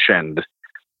conditioned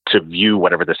to view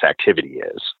whatever this activity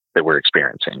is that we're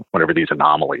experiencing, whatever these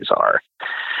anomalies are.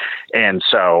 And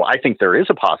so I think there is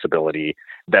a possibility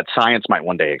that science might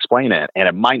one day explain it, and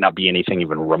it might not be anything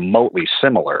even remotely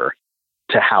similar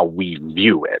to how we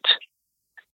view it.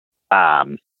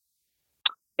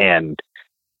 And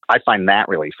I find that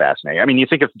really fascinating. I mean, you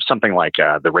think of something like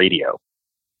the radio.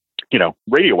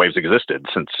 Radio waves existed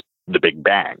since the Big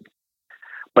Bang.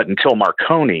 But until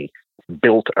Marconi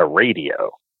built a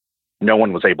radio, no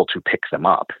one was able to pick them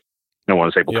up. No one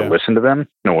was able to listen to them.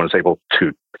 No one was able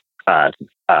to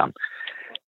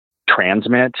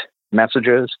transmit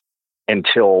messages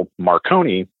until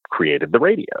Marconi created the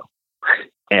radio.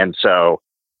 And so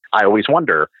I always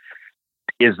wonder,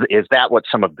 is that what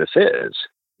some of this is?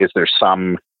 Is there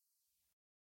some,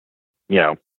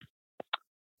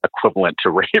 equivalent to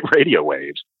radio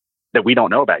waves that we don't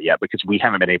know about yet because we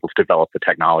haven't been able to develop the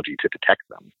technology to detect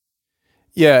them?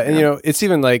 Yeah. And, it's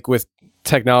even like with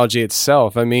technology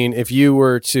itself. I mean, if you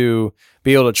were to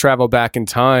be able to travel back in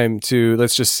time to,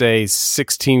 let's just say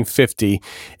 1650,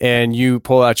 and you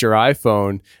pull out your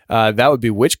iPhone, that would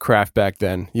be witchcraft back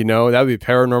then. That would be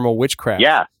paranormal witchcraft.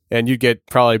 Yeah. And you'd get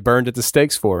probably burned at the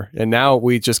stakes for. And now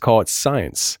we just call it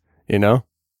science,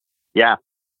 Yeah.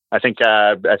 I think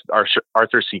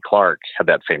Arthur C. Clarke had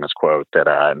that famous quote that,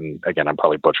 again, I'm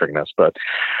probably butchering this, but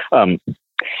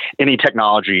any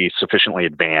technology sufficiently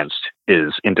advanced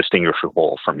is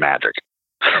indistinguishable from magic.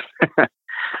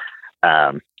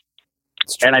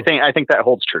 And I think that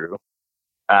holds true.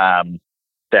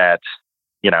 That,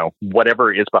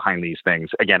 whatever is behind these things,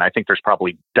 again, I think there's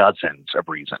probably dozens of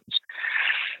reasons.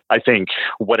 I think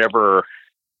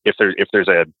if there's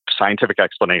a scientific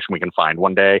explanation we can find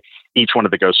one day, each one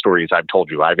of the ghost stories I've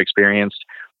told you I've experienced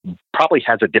probably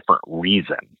has a different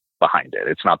reason behind it.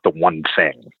 It's not the one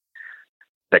thing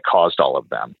that caused all of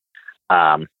them.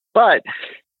 But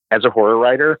as a horror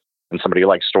writer and somebody who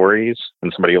likes stories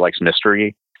and somebody who likes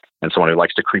mystery and someone who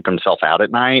likes to creep himself out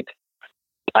at night,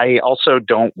 I also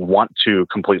don't want to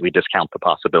completely discount the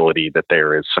possibility that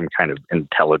there is some kind of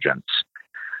intelligence,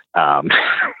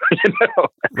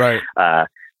 right.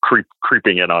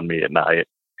 Creeping in on me at night.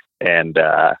 And,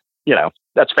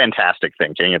 that's fantastic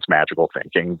thinking. It's magical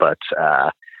thinking, but,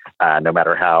 no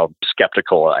matter how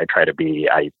skeptical I try to be,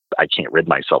 I can't rid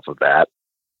myself of that,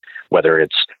 whether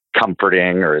it's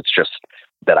comforting or it's just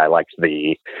that I like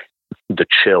the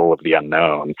chill of the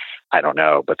unknown. I don't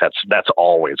know, but that's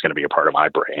always going to be a part of my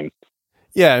brain.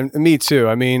 Yeah, me too.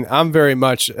 I mean, I'm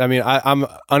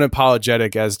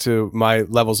unapologetic as to my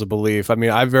levels of belief. I mean,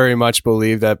 I very much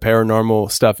believe that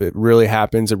paranormal stuff, it really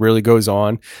happens. It really goes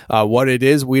on. What it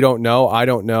is, we don't know. I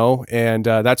don't know. And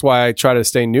that's why I try to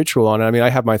stay neutral on it. I mean, I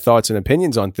have my thoughts and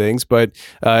opinions on things, but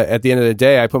at the end of the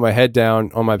day, I put my head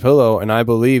down on my pillow and I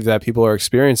believe that people are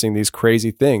experiencing these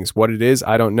crazy things. What it is,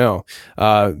 I don't know.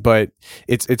 But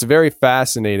it's very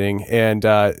fascinating. And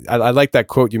I like that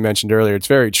quote you mentioned earlier. It's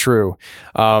very true.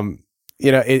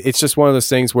 It's just one of those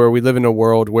things where we live in a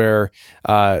world where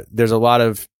there's a lot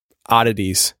of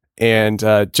oddities, and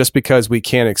just because we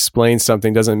can't explain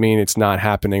something doesn't mean it's not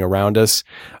happening around us.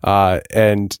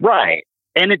 And right,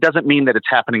 and it doesn't mean that it's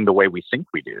happening the way we think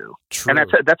we do. True. And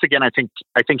that's again, I think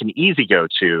an easy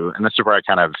go-to, and this is where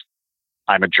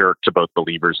I'm a jerk to both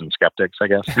believers and skeptics, I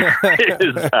guess.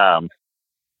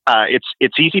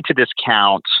 It's easy to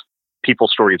discount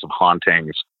people's stories of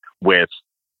hauntings with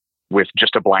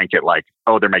just a blanket like,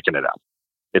 oh, they're making it up.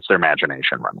 It's their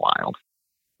imagination run wild.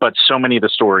 But so many of the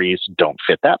stories don't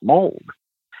fit that mold.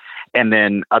 And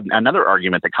then another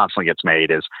argument that constantly gets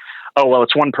made is, oh, well,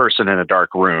 it's one person in a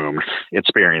dark room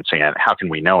experiencing it. How can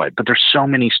we know it? But there's so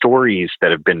many stories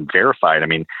that have been verified. I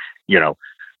mean,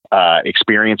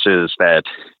 experiences that,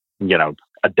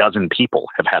 a dozen people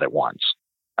have had at once.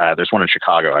 There's one in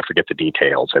Chicago. I forget the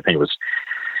details. I think it was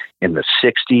in the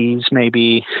 60s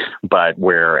maybe, but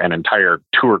where an entire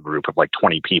tour group of like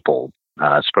 20 people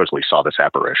supposedly saw this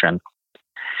apparition.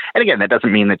 And again, that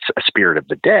doesn't mean it's a spirit of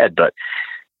the dead, but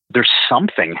there's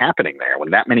something happening there when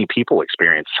that many people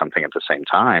experience something at the same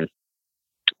time.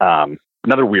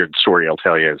 Another weird story I'll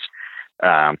tell you is,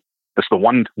 this is the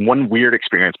one weird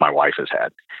experience my wife has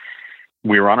had.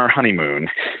 We were on our honeymoon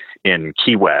in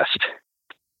Key West,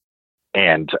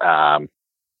 and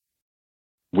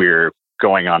we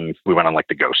went on like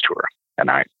the ghost tour at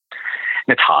night.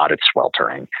 And it's hot, it's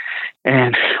sweltering.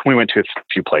 And we went to a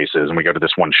few places, and we go to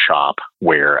this one shop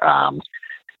where,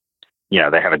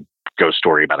 they have a ghost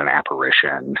story about an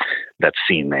apparition that's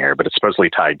seen there, but it's supposedly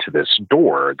tied to this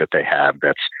door that they have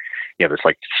that's, this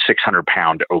like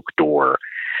 600-pound oak door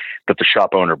that the shop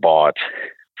owner bought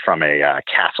from a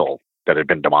castle that had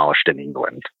been demolished in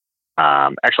England.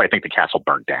 Actually, I think the castle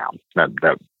burnt down. That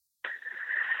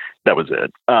was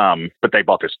it. But they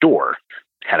bought this door,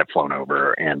 had it flown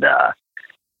over, and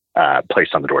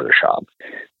placed on the door of their shop.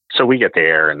 So we get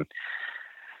there, and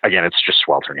again, it's just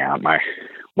sweltering out. My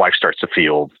wife starts to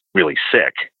feel really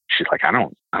sick. She's like, I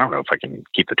don't know if I can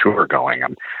keep the tour going.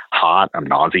 I'm hot. I'm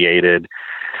nauseated.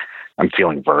 I'm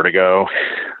feeling vertigo.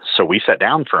 So we sat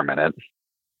down for a minute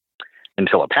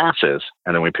until it passes,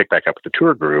 and then we pick back up with the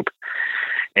tour group,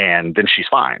 and then she's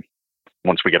fine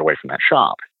once we get away from that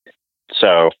shop.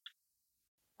 So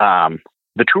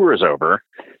the tour is over,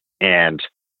 and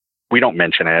we don't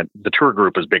mention it. The tour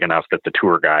group is big enough that the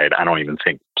tour guide, I don't even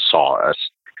think, saw us.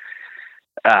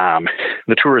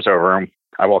 The tour is over.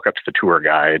 I walk up to the tour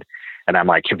guide, and I'm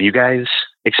like, have you guys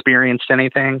experienced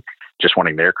anything? Just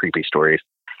wanting their creepy stories.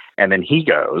 And then he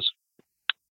goes,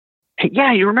 hey,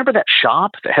 yeah, you remember that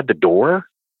shop that had the door?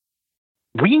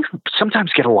 We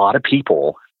sometimes get a lot of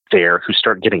people there who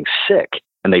start getting sick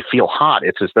and they feel hot.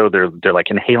 It's as though they're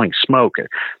like inhaling smoke,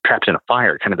 trapped in a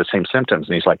fire, kind of the same symptoms.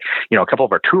 And he's like, a couple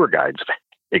of our tour guides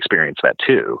experienced that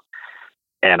too.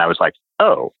 And I was like,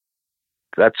 oh,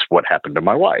 that's what happened to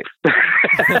my wife.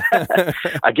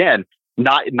 Again,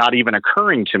 not even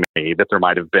occurring to me that there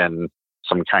might have been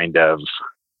some kind of,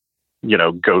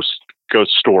 ghost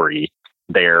story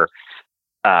there,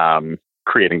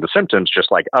 creating the symptoms,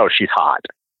 just like, oh, she's hot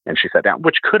and she sat down,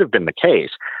 which could have been the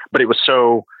case. But it was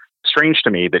so strange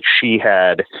to me that she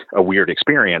had a weird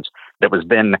experience that was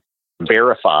then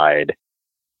verified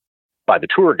by the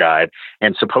tour guide,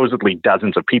 and supposedly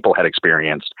dozens of people had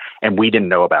experienced, and we didn't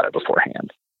know about it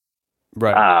beforehand.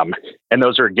 Right. And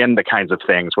those are, again, the kinds of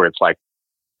things where it's like,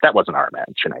 that wasn't our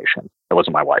imagination. That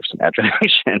wasn't my wife's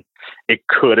imagination. It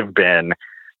could have been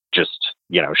just,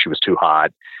 she was too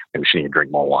hot. Maybe she needed to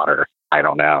drink more water. I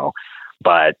don't know.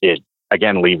 But it,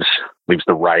 again, leaves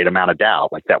the right amount of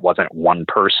doubt. Like, that wasn't one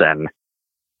person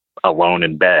alone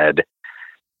in bed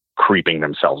creeping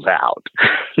themselves out.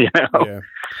 Yeah.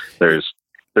 There's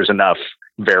enough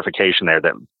verification there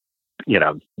that,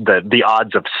 the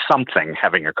odds of something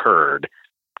having occurred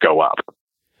go up.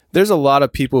 There's a lot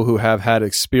of people who have had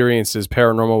experiences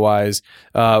paranormal wise.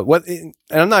 And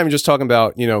I'm not even just talking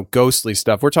about, ghostly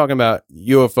stuff. We're talking about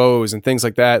UFOs and things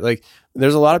like that. Like,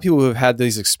 there's a lot of people who have had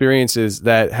these experiences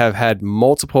that have had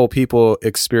multiple people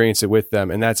experience it with them.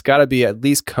 And that's got to be at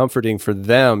least comforting for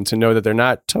them to know that they're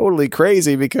not totally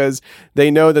crazy, because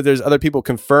they know that there's other people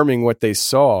confirming what they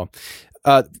saw.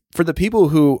 For the people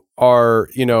who are,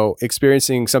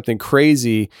 experiencing something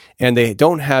crazy and they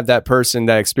don't have that person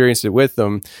that experienced it with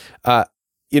them,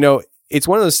 it's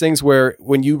one of those things where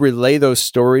when you relay those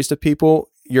stories to people,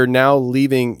 you're now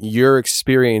leaving your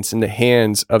experience in the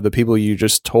hands of the people you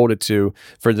just told it to,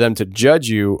 for them to judge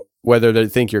you, whether they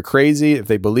think you're crazy, if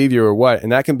they believe you or what.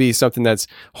 And that can be something that's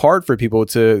hard for people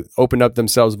to open up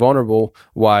themselves vulnerable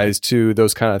wise to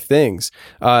those kind of things.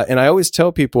 And I always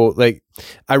tell people, like,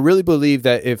 I really believe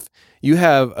that if you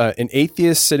have an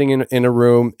atheist sitting in a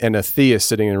room and a theist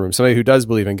sitting in a room, somebody who does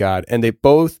believe in God, and they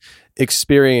both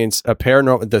experience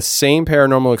the same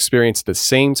paranormal experience at the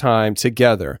same time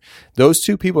together, those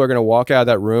two people are going to walk out of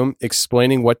that room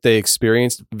explaining what they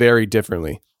experienced very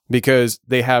differently, because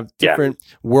they have different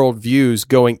worldviews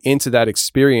going into that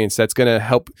experience that's going to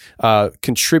help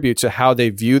contribute to how they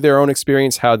view their own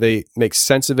experience, how they make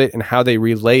sense of it, and how they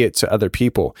relay it to other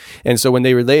people. And so when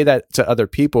they relay that to other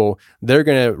people, they're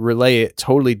going to relay it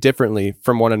totally differently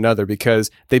from one another, because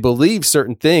they believe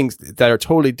certain things that are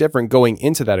totally different going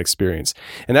into that experience.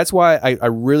 And that's why I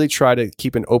really try to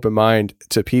keep an open mind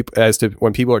to people as to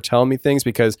when people are telling me things,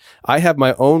 because I have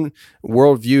my own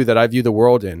worldview that I view the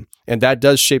world in. And that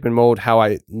does shape and mold how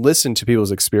I listen to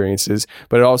people's experiences,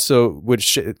 but it also would,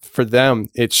 for them,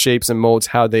 it shapes and molds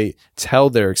how they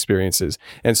tell their experiences.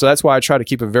 And so that's why I try to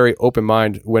keep a very open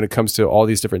mind when it comes to all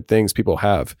these different things people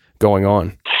have going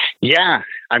on. Yeah.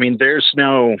 I mean, there's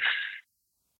no,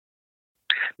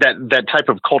 that type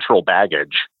of cultural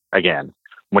baggage, again,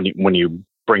 when you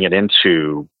bring it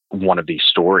into one of these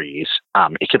stories,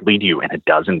 it could lead you in a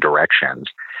dozen directions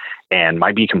and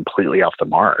might be completely off the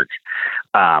mark.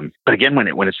 But again,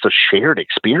 when it's the shared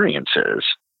experiences,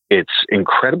 it's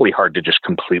incredibly hard to just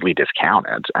completely discount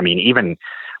it. I mean, even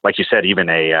like you said, even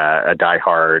a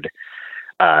diehard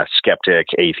skeptic,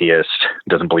 atheist,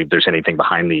 doesn't believe there's anything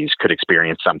behind these, could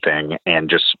experience something and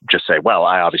just say, well,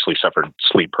 I obviously suffered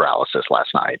sleep paralysis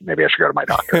last night. Maybe I should go to my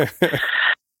doctor.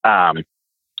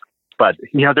 But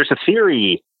there's a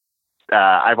theory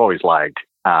I've always liked.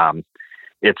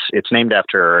 It's named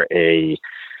after a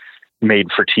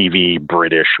made-for-TV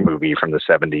British movie from the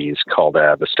 70s called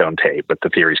The Stone Tape, but the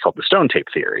theory is called the Stone Tape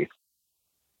theory.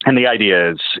 And the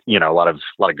idea is, a lot of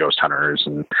ghost hunters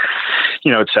and,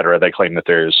 et cetera, they claim that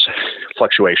there's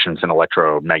fluctuations in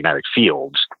electromagnetic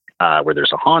fields where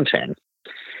there's a haunting.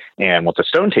 And what the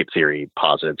Stone Tape theory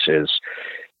posits is,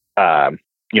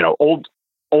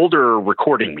 older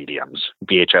recording mediums,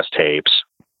 VHS tapes,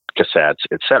 cassettes,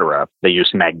 et cetera, they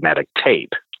use magnetic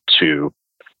tape to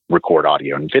record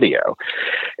audio and video.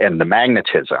 And the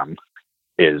magnetism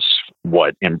is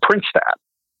what imprints that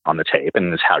on the tape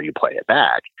and is how you play it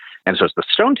back. And so as the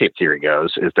Stone Tape theory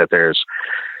goes, is that there's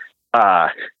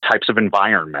types of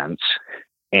environments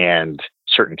and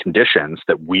certain conditions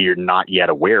that we're not yet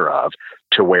aware of,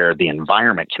 to where the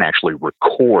environment can actually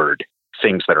record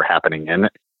things that are happening in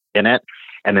it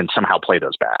and then somehow play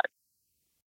those back.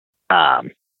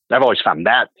 I've always found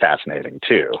that fascinating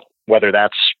too, whether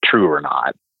that's true or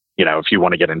not. If you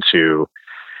want to get into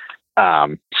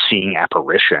seeing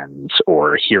apparitions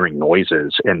or hearing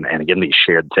noises and again, these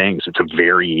shared things, it's a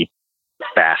very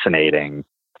fascinating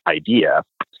idea.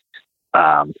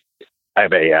 I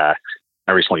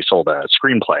recently sold a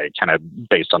screenplay kind of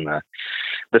based on the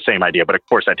same idea, but of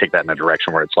course I take that in a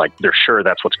direction where it's like, they're sure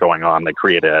that's what's going on. They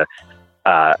create a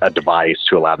device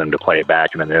to allow them to play it back,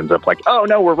 and then it ends up like, oh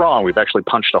no, we're wrong. We've actually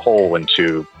punched a hole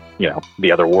into,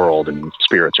 the other world and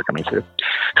spirits are coming through.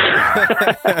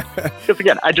 Because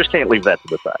again, I just can't leave that to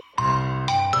the side.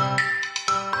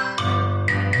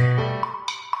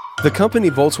 The company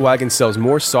Volkswagen sells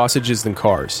more sausages than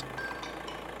cars.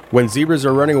 When zebras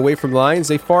are running away from lions,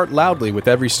 they fart loudly with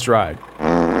every stride.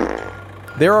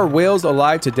 There are whales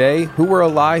alive today who were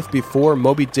alive before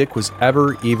Moby Dick was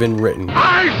ever even written.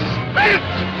 I spit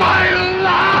my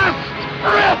last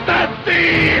breath at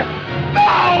thee,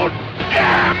 thou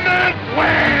damned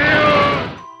whale!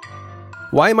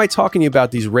 Why am I talking to you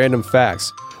about these random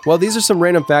facts? Well, these are some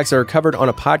random facts that are covered on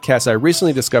a podcast I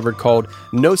recently discovered called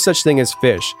No Such Thing as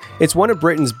Fish. It's one of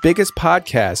Britain's biggest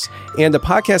podcasts, and the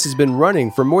podcast has been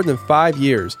running for more than 5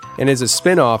 years and is a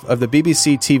spin-off of the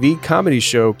BBC TV comedy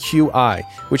show QI,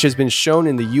 which has been shown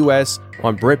in the US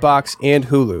on BritBox and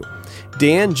Hulu.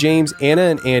 Dan, James, Anna,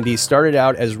 and Andy started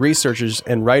out as researchers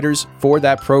and writers for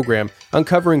that program,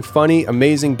 uncovering funny,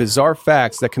 amazing, bizarre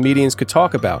facts that comedians could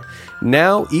talk about.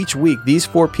 Now, each week, these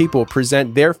 4 people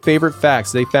present their favorite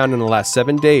facts they found in the last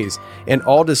 7 days, and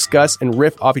all discuss and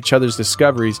riff off each other's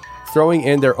discoveries, throwing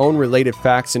in their own related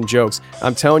facts and jokes.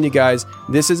 I'm telling you guys,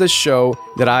 this is a show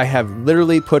that I have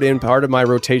literally put in part of my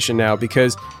rotation now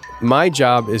because my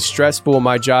job is stressful,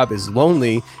 my job is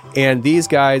lonely, and these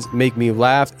guys make me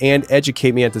laugh and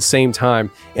educate me at the same time.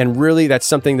 And really, that's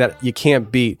something that you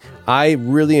can't beat. I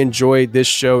really enjoyed this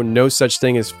show, No Such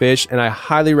Thing as Fish, and I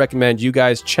highly recommend you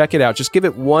guys check it out. Just give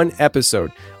it 1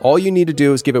 episode. All you need to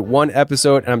do is give it 1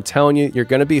 episode, and I'm telling you, you're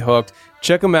going to be hooked.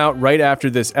 Check them out right after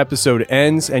this episode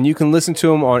ends, and you can listen to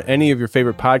them on any of your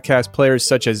favorite podcast players,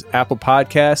 such as Apple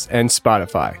Podcasts and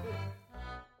Spotify.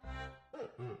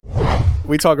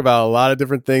 We talk about a lot of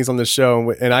different things on the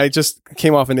show, and I just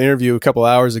came off an interview a couple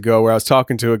hours ago where I was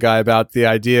talking to a guy about the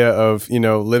idea of,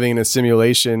 living in a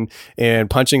simulation and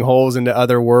punching holes into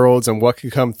other worlds and what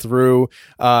could come through.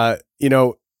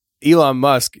 Elon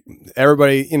Musk,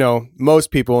 everybody, most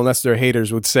people, unless they're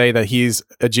haters, would say that he's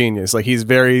a genius. Like, he's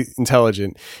very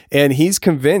intelligent, and he's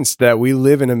convinced that we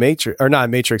live in a matrix, or not a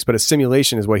matrix, but a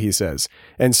simulation is what he says.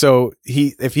 And so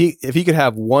if he could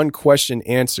have one question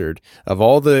answered of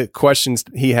all the questions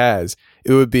he has,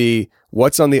 it would be,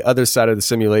 what's on the other side of the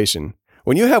simulation?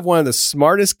 When you have one of the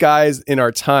smartest guys in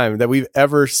our time that we've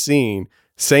ever seen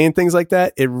saying things like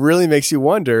that, it really makes you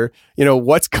wonder,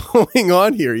 what's going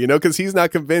on here, because he's not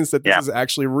convinced that this is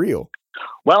actually real.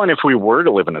 Well, and if we were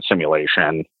to live in a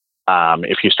simulation,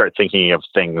 if you start thinking of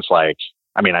things like,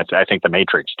 I think the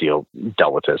Matrix dealt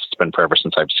with this. It's been forever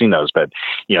since I've seen those, but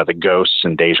the ghosts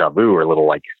and deja vu are little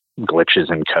like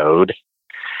glitches in code.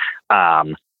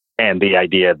 And the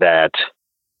idea that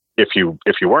if you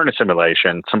were in a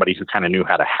simulation, somebody who kind of knew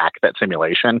how to hack that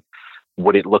simulation,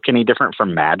 would it look any different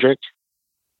from magic?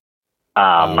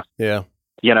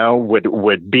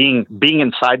 Would being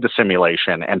inside the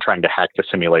simulation and trying to hack the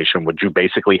simulation, would you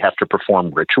basically have to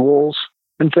perform rituals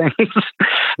and things?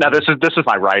 Now, this is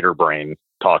my writer brain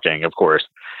talking, of course.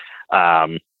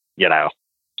 I'm not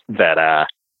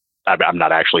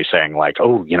actually saying like,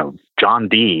 John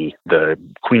Dee, the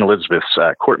Queen Elizabeth's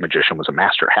court magician, was a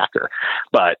master hacker,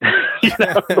 but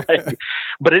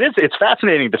but it's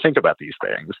fascinating to think about these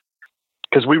things.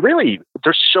 Because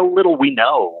there's so little we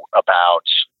know about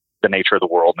the nature of the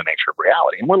world and the nature of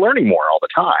reality. And we're learning more all the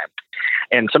time.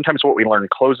 And sometimes what we learn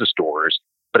closes doors,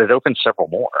 but it opens several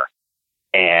more.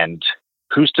 And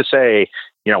who's to say,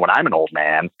 when I'm an old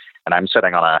man and I'm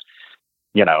sitting on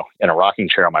in a rocking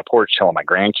chair on my porch telling my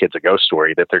grandkids a ghost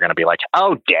story, that they're going to be like,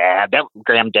 oh,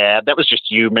 Granddad, that was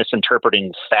just you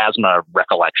misinterpreting Phasma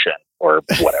recollection or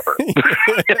whatever.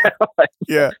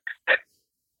 Yeah.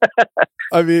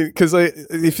 Because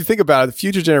if you think about it,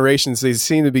 future generations, they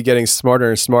seem to be getting smarter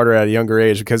and smarter at a younger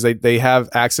age because they have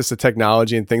access to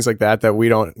technology and things like that we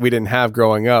didn't have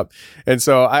growing up. And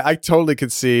so I totally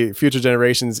could see future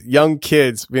generations, young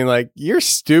kids being like, you're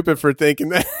stupid for thinking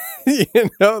that,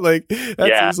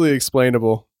 that's easily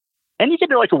explainable. And you get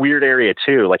to like a weird area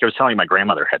too. Like I was telling you, my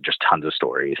grandmother had just tons of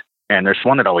stories. And there's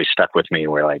one that always stuck with me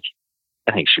where I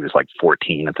think she was like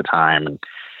 14 at the time. And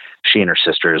she and her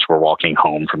sisters were walking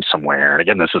home from somewhere. And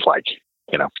again, this is like,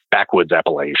 backwoods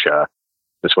Appalachia.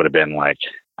 This would have been like,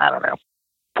 I don't know,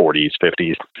 40s,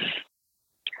 50s.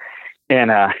 And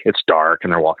it's dark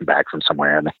and they're walking back from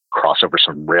somewhere and they cross over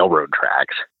some railroad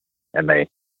tracks and they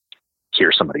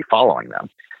hear somebody following them.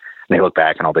 And they look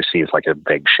back and all they see is like a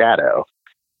big shadow.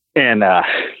 And,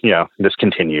 this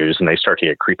continues and they start to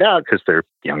get creeped out because they're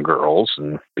young girls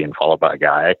and being followed by a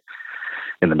guy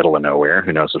in the middle of nowhere.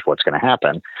 Who knows what's going to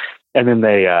happen? And then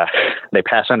they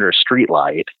pass under a street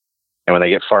light. And when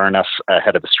they get far enough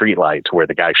ahead of the street light to where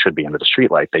the guy should be under the street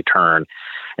light, they turn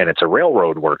and it's a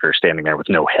railroad worker standing there with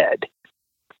no head.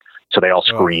 So they all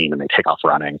scream and they take off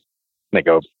running. And they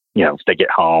go, they get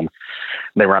home.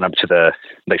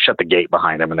 They shut the gate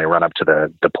behind him, and they run up to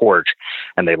the porch,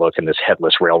 and they look, and this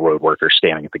headless railroad worker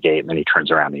standing at the gate, and then he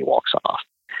turns around and he walks off.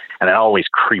 And it always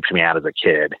creeped me out as a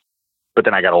kid. But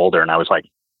then I got older, and I was like,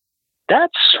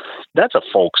 that's a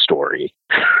folk story.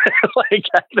 Like,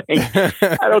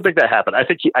 I don't think that happened. I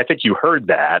think you heard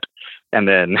that, and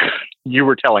then you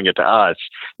were telling it to us,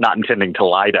 not intending to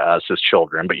lie to us as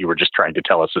children, but you were just trying to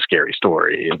tell us a scary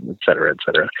story, et cetera, et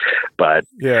cetera. But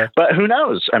who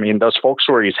knows? I mean, those folk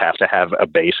stories have to have a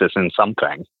basis in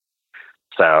something.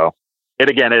 So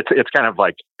it's kind of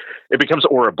like, it becomes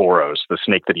Ouroboros, the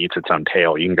snake that eats its own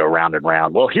tail. You can go round and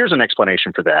round. Well, here's an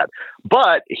explanation for that,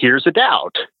 but here's a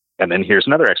doubt. And then here's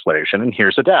another explanation, and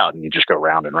here's a doubt. And you just go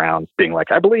round and round being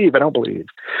like, I believe, I don't believe.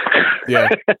 Yeah,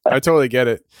 I totally get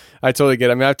it. I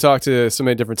mean, I've talked to so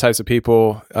many different types of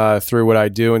people through what I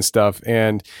do and stuff.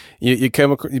 And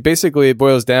basically it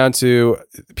boils down to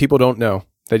people don't know.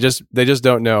 They just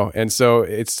don't know. And so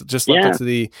it's just left up to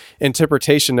the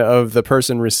interpretation of the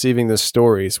person receiving the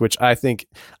stories, which I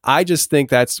just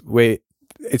think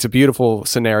it's a beautiful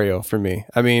scenario for me.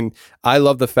 I mean, I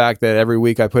love the fact that every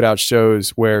week I put out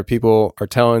shows where people are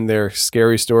telling their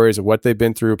scary stories of what they've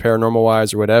been through paranormal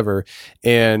wise or whatever.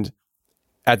 And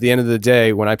at the end of the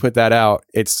day, when I put that out,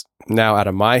 it's now out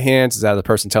of my hands. It's out of the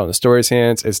person telling the story's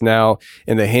hands. It's now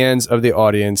in the hands of the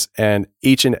audience. And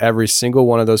each and every single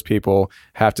one of those people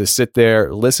have to sit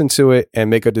there, listen to it, and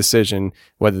make a decision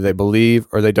whether they believe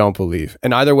or they don't believe.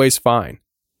 And either way's fine.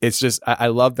 It's just, I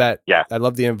love that. Yeah. I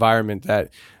love the environment that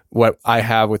what I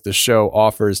have with the show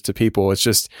offers to people. It's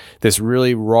just this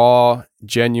really raw,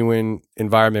 genuine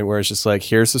environment where it's just like,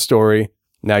 here's the story.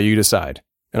 Now you decide.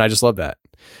 And I just love that.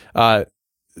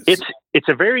 It's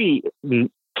a very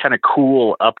kind of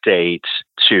cool update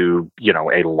to,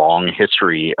 a long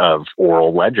history of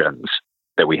oral legends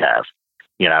that we have,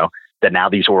 that now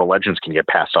these oral legends can get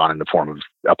passed on in the form of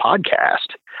a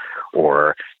podcast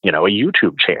or, a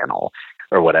YouTube channel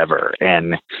or whatever.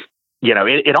 And,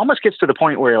 it almost gets to the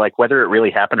point where, like, whether it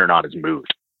really happened or not is moot,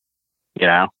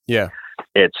 Yeah.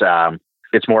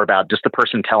 It's more about, does the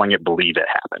person telling it believe it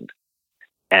happened?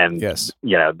 And,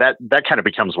 that kind of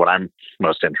becomes what I'm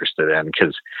most interested in,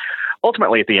 because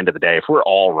ultimately at the end of the day, if we're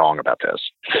all wrong about this,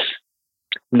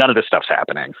 none of this stuff's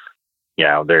happening.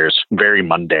 There's very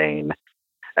mundane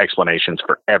explanations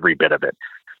for every bit of it.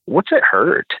 What's it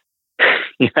hurt?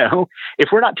 If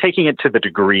we're not taking it to the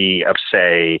degree of,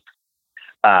 say,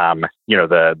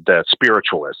 the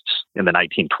spiritualists in the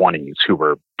 1920s who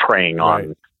were preying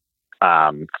on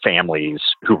families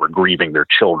who were grieving their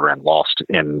children lost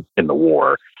in the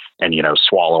war, and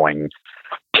swallowing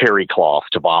terry cloth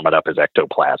to vomit up as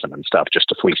ectoplasm and stuff just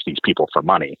to fleece these people for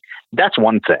money. That's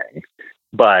one thing,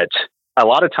 but a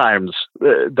lot of times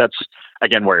that's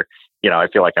again where I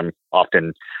feel like I'm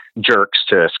often jerks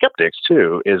to skeptics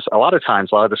too. Is a lot of times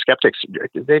a lot of the skeptics,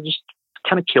 they just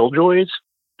kind of killjoys.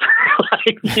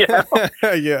 Yeah.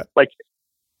 Like,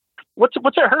 what's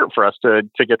it hurt for us to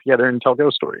get together and tell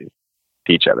ghost stories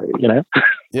to each other?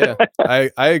 Yeah,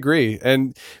 I agree.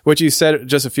 And what you said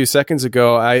just a few seconds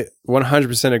ago, I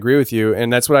 100% agree with you.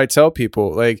 And that's what I tell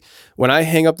people. Like, when I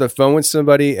hang up the phone with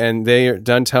somebody and they are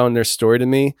done telling their story to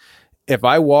me, if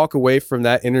I walk away from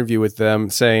that interview with them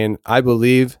saying, I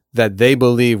believe that they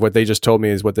believe what they just told me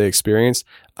is what they experienced,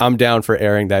 I'm down for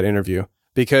airing that interview.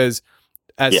 Because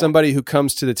as somebody who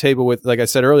comes to the table with, like I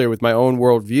said earlier, with my own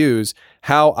worldviews,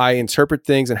 how I interpret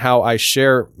things and how I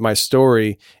share my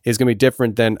story is going to be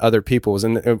different than other people's.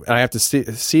 And I have to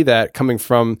see that coming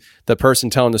from the person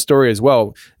telling the story as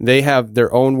well. They have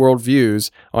their own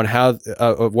worldviews on how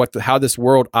this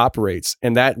world operates.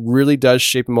 And that really does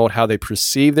shape and mold how they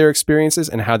perceive their experiences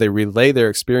and how they relay their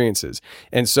experiences.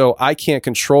 And so I can't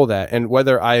control that. And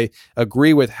whether I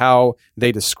agree with how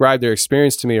they describe their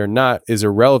experience to me or not is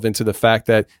irrelevant to the fact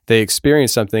that they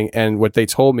experienced something and what they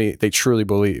told me they truly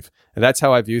believe. And that's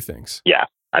how I view things. Yeah,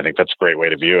 I think that's a great way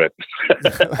to view it.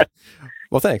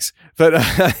 Well, thanks. But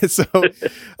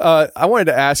I wanted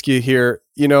to ask you here,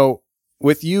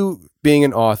 with you being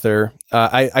an author,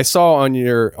 I saw on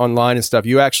your online and stuff,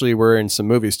 you actually were in some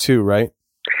movies too, right?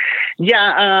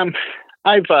 Yeah.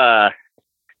 I've kind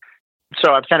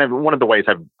of, one of the ways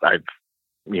I've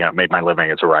made my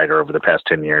living as a writer over the past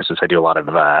 10 years is I do a lot of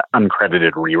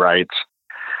uncredited rewrites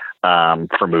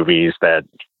for movies that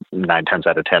 9 times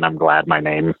out of 10, I'm glad my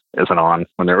name isn't on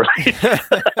when they're released.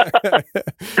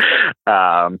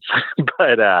 I've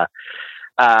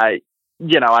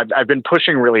been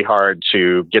pushing really hard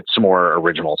to get some more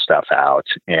original stuff out.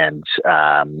 And, so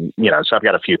I've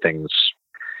got a few things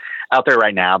out there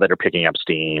right now that are picking up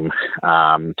steam,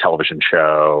 television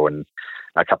show and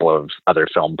a couple of other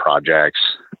film projects.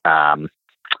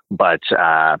 But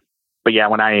yeah,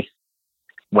 when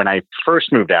I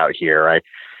first moved out here,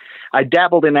 I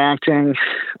dabbled in acting.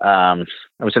 I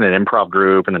was in an improv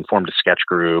group and then formed a sketch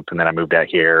group. And then I moved out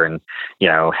here and,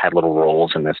 had little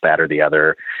roles in this, that, or the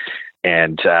other.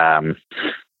 And,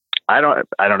 I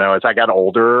don't know. As I got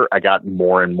older, I got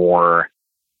more and more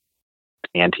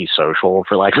antisocial,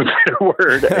 for lack of a better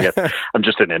word. I guess I'm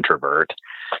just an introvert.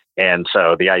 And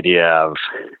so the idea of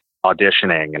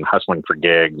auditioning and hustling for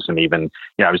gigs, and even,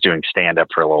 I was doing stand-up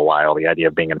for a little while, the idea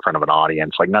of being in front of an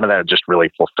audience, like none of that just really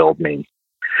fulfilled me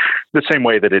the same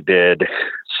way that it did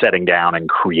setting down and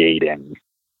creating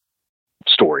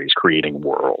stories, creating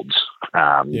worlds.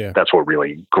 That's what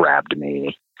really grabbed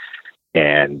me.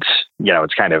 And,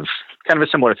 it's kind of a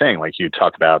similar thing. Like you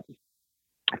talk about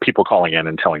people calling in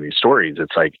and telling these stories.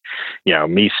 It's like,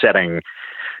 me sitting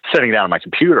down on my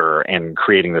computer and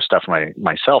creating this stuff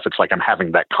myself. It's like I'm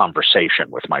having that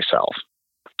conversation with myself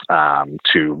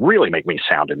to really make me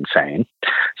sound insane.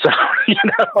 So,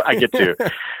 I get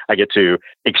to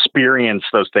experience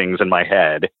those things in my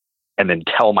head and then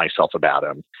tell myself about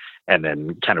them and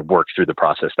then kind of work through the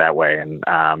process that way. And,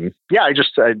 I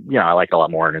like it a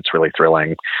lot more, and it's really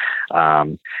thrilling.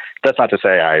 That's not to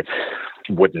say I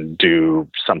wouldn't do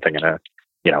something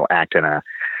act in a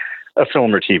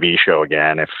film or TV show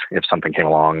again, if something came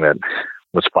along that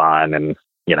was fun and,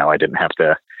 I didn't have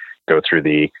to go through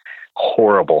the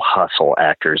horrible hustle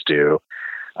actors do.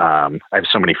 I have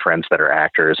so many friends that are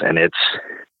actors, and it's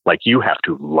like, you have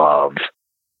to love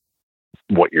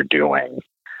what you're doing.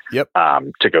 Yep.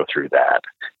 To go through that.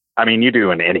 I mean, you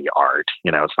do in any art,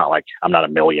 it's not like I'm not a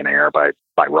millionaire by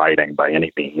writing by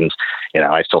any means.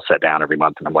 I still sit down every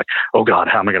month and I'm like, oh God,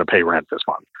 how am I going to pay rent this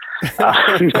month?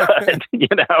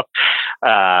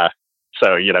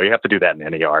 So, you have to do that in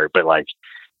any art, but like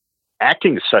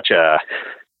acting is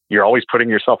you're always putting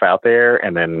yourself out there,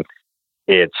 and then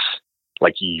it's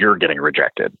like you're getting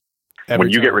rejected. When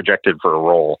you get rejected for a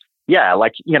role. Yeah.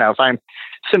 Like, if I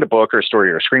send a book or a story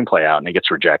or a screenplay out and it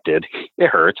gets rejected, it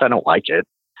hurts. I don't like it.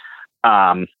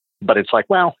 But it's like,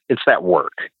 well, it's that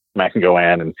work. And I can go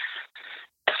in and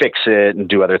fix it and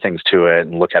do other things to it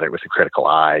and look at it with a critical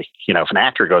eye. If an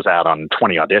actor goes out on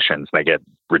 20 auditions and they get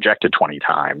rejected 20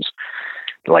 times,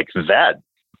 like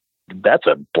that's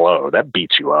a blow. That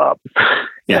beats you up.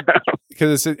 Yeah,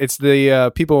 because it's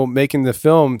the people making the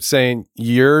film saying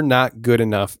you're not good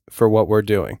enough for what we're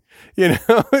doing.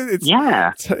 It's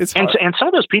and some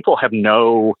of those people have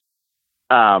no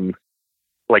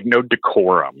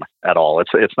decorum at all.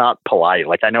 It's not polite.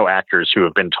 Like I know actors who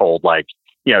have been told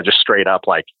just straight up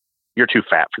like, you're too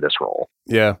fat for this role.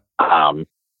 Yeah.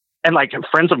 And like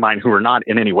friends of mine who are not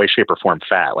in any way, shape, or form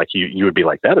fat, like you would be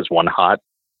like, that is one hot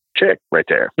chick right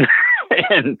there.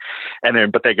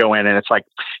 But they go in and it's like,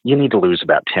 you need to lose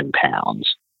about 10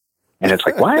 pounds. And it's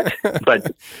like, what?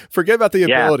 But forget about the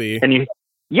ability. And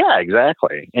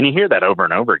exactly. And you hear that over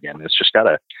and over again. It's just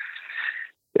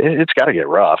it's gotta get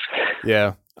rough.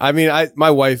 Yeah. I mean,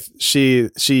 my wife, she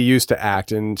used to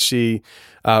act, and she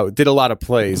did a lot of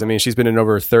plays. I mean, she's been in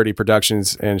over 30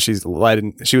 productions, and she was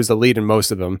the lead in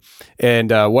most of them. And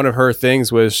one of her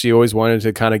things was she always wanted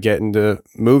to kind of get into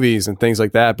movies and things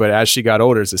like that. But as she got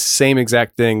older, it's the same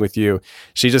exact thing with you.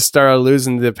 She just started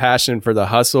losing the passion for the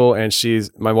hustle, and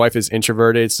my wife is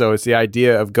introverted. So it's the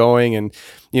idea of going and,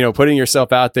 putting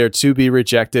yourself out there to be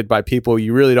rejected by people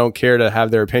you really don't care to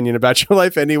have their opinion about your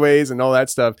life anyways, and all that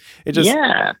stuff. It's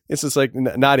just like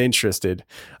not interested.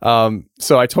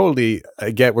 So I totally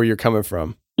get where you're coming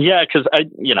from. Yeah. Cause I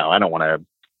don't want to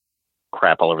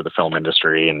crap all over the film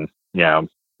industry, and,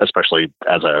 especially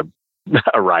as a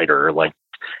writer, like,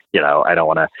 I don't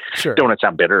want to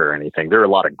sound bitter or anything. There are a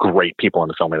lot of great people in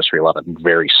the film industry, a lot of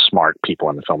very smart people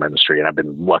in the film industry, and I've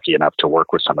been lucky enough to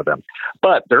work with some of them.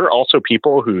 But there are also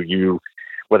people who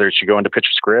whether it's you go in to pitch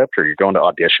a script or you're going to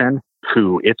audition,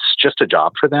 who it's just a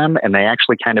job for them, and they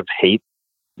actually kind of hate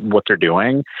what they're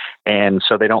doing. And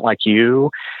so they don't like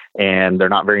you, and they're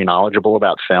not very knowledgeable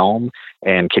about film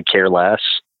and could care less.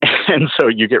 And so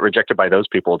you get rejected by those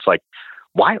people. It's like,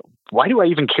 why do I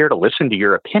even care to listen to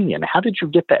your opinion? How did you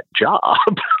get that job?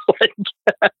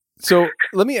 So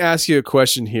let me ask you a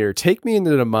question here. Take me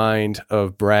into the mind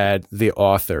of Brad, the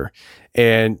author,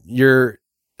 and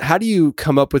how do you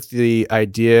come up with the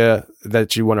idea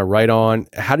that you want to write on?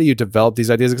 How do you develop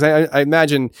these ideas? Because I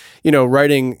imagine,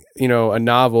 writing, a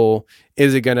novel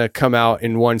isn't going to come out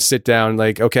in one sit down,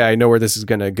 like, okay, I know where this is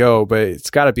going to go, but it's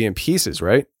got to be in pieces,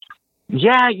 right?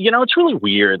 Yeah. It's really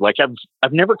weird. Like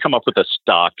I've never come up with a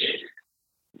stock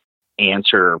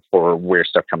answer for where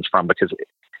stuff comes from, because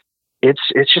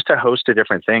it's just a host of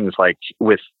different things. Like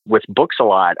with books a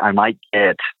lot, I might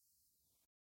get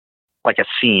like a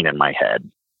scene in my head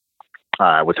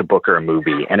with a book or a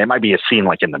movie, and it might be a scene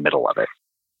like in the middle of it,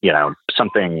 you know,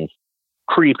 something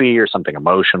creepy or something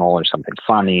emotional or something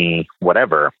funny,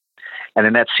 whatever. And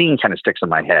then that scene kind of sticks in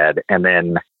my head, and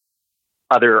then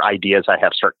other ideas I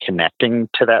have start connecting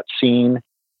to that scene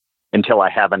until I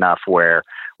have enough where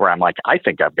I'm like, I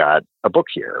think I've got a book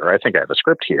here, or I think I have a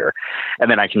script here. And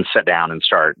then I can sit down and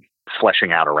start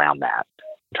fleshing out around that,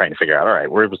 trying to figure out, all right,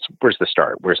 where's the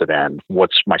start? Where's it end?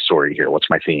 What's my story here? What's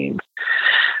my theme?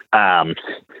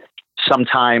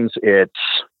 Sometimes it's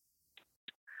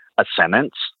a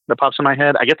sentence that pops in my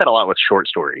head. I get that a lot with short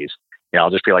stories. You know,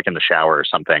 I'll just be like in the shower or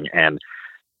something, and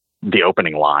the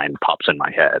opening line pops in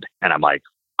my head, and I'm like,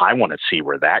 I want to see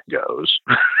where that goes.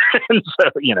 And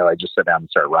so, you know, I just sit down and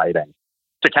start writing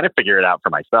to kind of figure it out for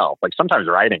myself. Like sometimes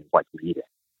writing is like reading.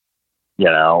 You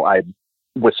know,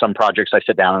 with some projects I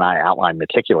sit down and I outline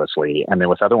meticulously, and then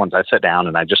with other ones I sit down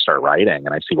and I just start writing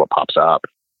and I see what pops up.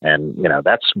 And, you know,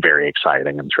 that's very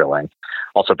exciting and thrilling.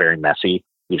 Also very messy.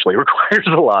 Usually requires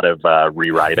a lot of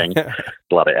rewriting, a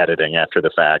lot of editing after the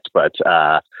fact. But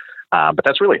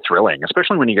that's really thrilling,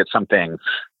 especially when you get something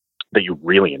that you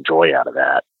really enjoy out of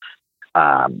that.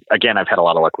 Again, I've had a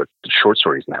lot of luck with short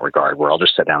stories in that regard, where I'll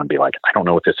just sit down and be like, I don't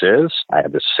know what this is. I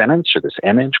have this sentence or this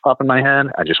image pop in my head.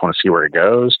 I just want to see where it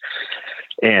goes.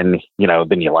 And, you know,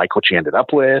 then you like what you ended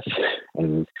up with,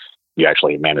 and you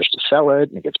actually manage to sell it,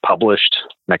 and it gets published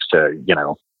next to, you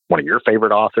know, one of your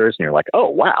favorite authors, and you're like, oh,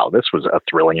 wow, this was a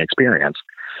thrilling experience.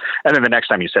 And then the next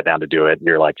time you sit down to do it,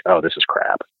 you're like, oh, this is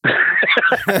crap.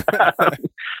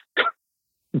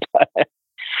 But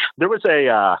there was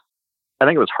I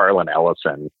think it was Harlan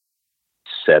Ellison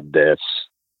said this,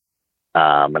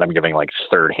 and I'm giving like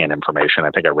third-hand information.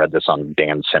 I think I read this on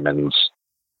Dan Simmons'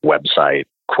 website,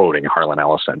 quoting Harlan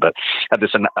Ellison, but had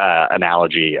this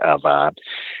analogy of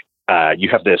you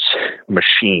have this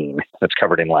machine that's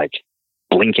covered in like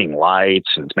blinking lights,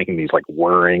 and it's making these like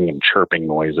whirring and chirping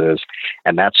noises,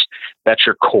 and that's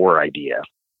your core idea.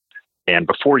 And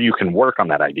before you can work on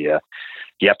that idea,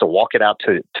 you have to walk it out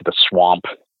to the swamp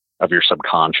of your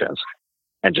subconscious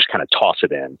and just kind of toss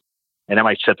it in. And it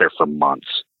might sit there for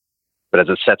months. But as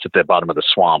it sits at the bottom of the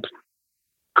swamp,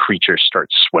 creatures start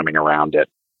swimming around it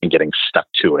and getting stuck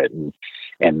to it,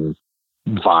 and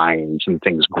vines and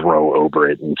things grow over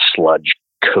it, and sludge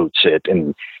coats it,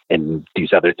 and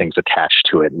these other things attached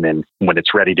to it. And then when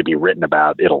it's ready to be written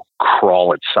about, it'll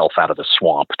crawl itself out of the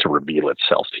swamp to reveal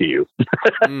itself to you.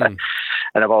 And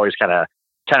I've always kind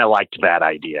of liked that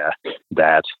idea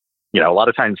that, you know, a lot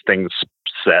of times things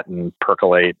set and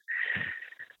percolate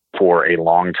for a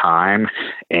long time,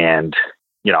 and,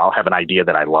 you know, I'll have an idea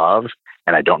that I love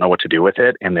and I don't know what to do with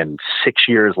it. And then 6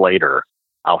 years later,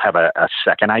 I'll have a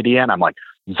second idea, and I'm like,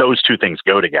 those two things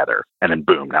go together, and then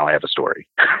boom, now I have a story.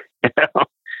 You know?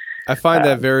 I find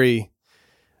that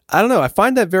I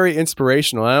find that very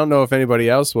inspirational. I don't know if anybody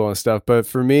else will and stuff, but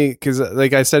for me, because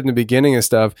like I said in the beginning and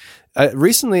stuff,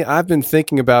 recently I've been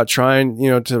thinking about trying, you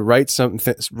know, to write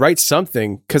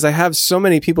something, because I have so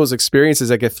many people's experiences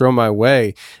that get thrown my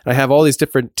way. And I have all these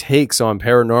different takes on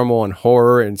paranormal and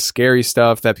horror and scary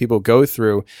stuff that people go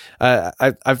through.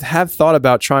 I've thought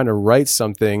about trying to write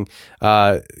something,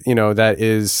 you know, that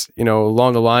is, you know,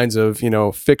 along the lines of, you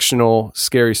know, fictional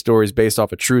scary stories based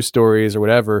off of true stories or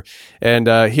whatever. And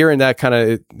hearing that kind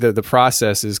of the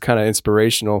process is kind of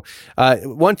inspirational.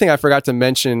 One thing I forgot to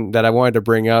mention that I wanted to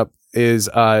bring up is,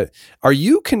 are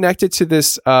you connected to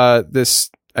this, I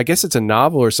guess it's a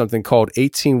novel or something called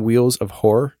 18 Wheels of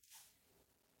Horror?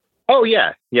 Oh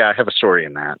yeah. Yeah. I have a story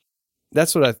in that.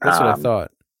 That's what I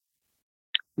thought.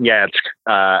 Yeah. It's,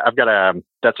 I've got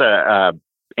that's a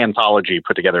anthology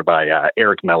put together by,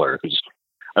 Eric Miller, who's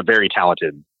a very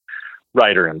talented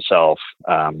writer himself,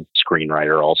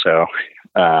 screenwriter also.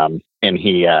 And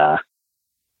he,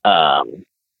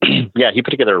 yeah, he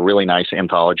put together a really nice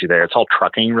anthology there. It's all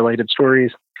trucking related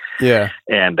stories. Yeah.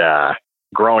 And,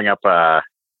 growing up in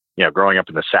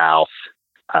the South,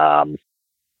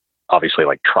 obviously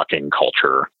like trucking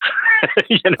culture,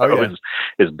 you know,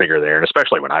 is bigger there, and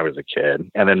especially when I was a kid.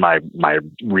 And then my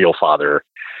real father,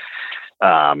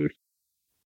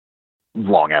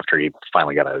 long after he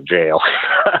finally got out of jail,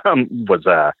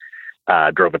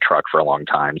 drove a truck for a long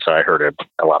time. So I heard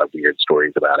a lot of weird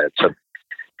stories about it. So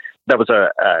that was a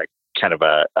kind of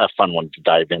a fun one to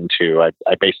dive into.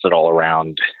 I based it all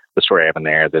around the story I have in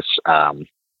there. This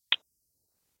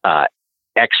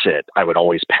exit I would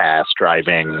always pass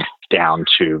driving down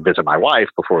to visit my wife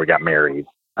before we got married.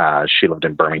 She lived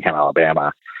in Birmingham,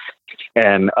 Alabama.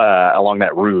 And along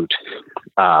that route,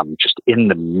 just in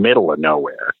the middle of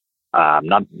nowhere,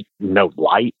 no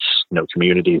lights, no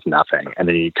communities, nothing. And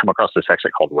then you come across this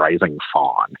exit called Rising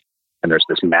Fawn, and there's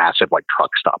this massive like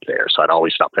truck stop there. So I'd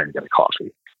always stop there and get a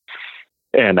coffee.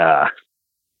 And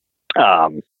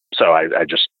so I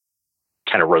just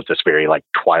kind of wrote this very like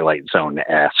Twilight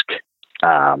Zone-esque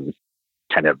kind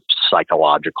of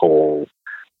psychological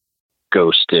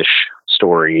ghostish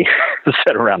story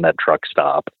set around that truck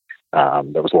stop.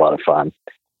 That was a lot of fun.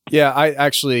 Yeah,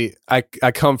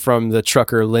 I come from the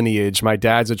trucker lineage. My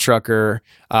dad's a trucker.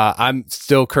 I'm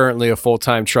still currently a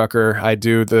full-time trucker. I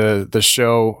do the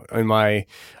show in my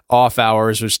off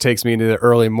hours, which takes me into the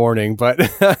early morning. But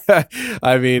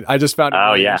I mean, I just found it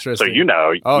really interesting. So you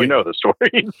know the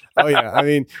story. Oh yeah, I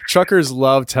mean, truckers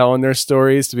love telling their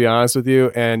stories, to be honest with you.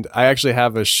 And I actually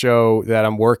have a show that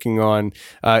I'm working on.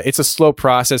 It's a slow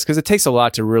process because it takes a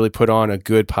lot to really put on a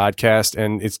good podcast,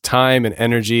 and it's time and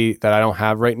energy that I don't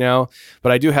have right now.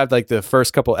 But I do have like the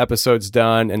first couple episodes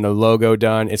done and the logo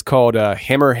done. It's called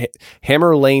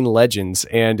Hammer Lane Legends,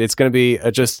 and it's going to be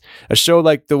just a show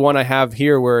like the one I have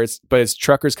here, where it's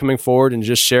truckers coming forward and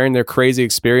just sharing their crazy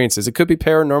experiences. It could be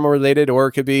paranormal related, or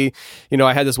it could be,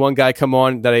 I had this one guy come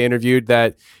on that I interviewed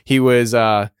that he was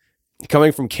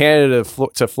coming from Canada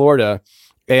to Florida,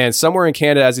 and somewhere in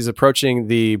Canada, as he's approaching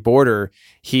the border,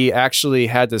 he actually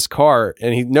had this car,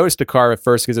 and he noticed the car at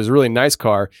first because it was a really nice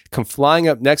car, come flying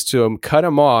up next to him, cut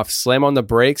him off, slam on the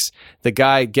brakes. The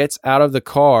guy gets out of the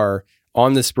car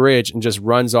on this bridge and just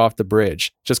runs off the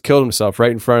bridge, just killed himself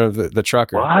right in front of the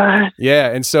trucker. What?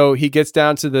 Yeah. And so he gets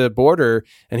down to the border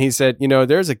and he said,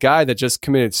 there's a guy that just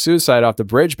committed suicide off the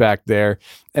bridge back there.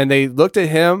 And they looked at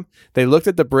him, they looked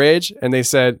at the bridge, and they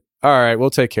said, all right, we'll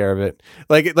take care of it.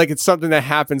 Like it's something that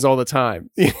happens all the time,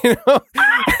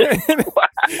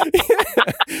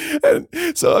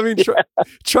 So, I mean,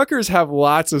 truckers have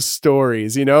lots of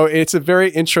stories, it's a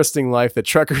very interesting life that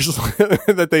truckers,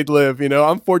 that they live,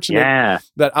 I'm fortunate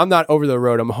that I'm not over the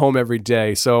road. I'm home every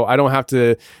day. So I don't have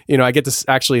to, I get to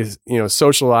actually,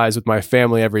 socialize with my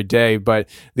family every day. But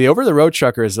the over the road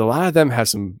truckers, a lot of them have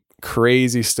some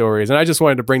crazy stories, and I just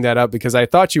wanted to bring that up because I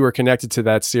thought you were connected to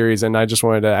that series, and I just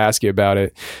wanted to ask you about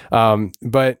it.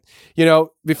 But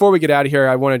before we get out of here,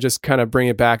 I want to just kind of bring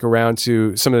it back around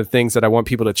to some of the things that I want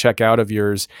people to check out of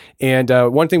yours. And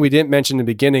one thing we didn't mention in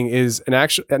the beginning is an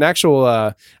actual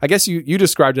I guess you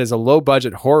described it as a low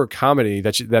budget horror comedy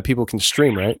that people can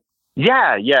stream, right?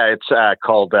 Yeah, it's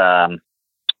called it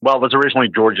was originally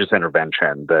George's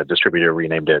Intervention. The distributor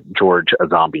renamed it George A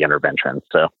Zombie Intervention.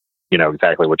 So you know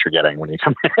exactly what you're getting when you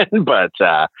come in. But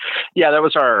that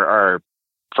was our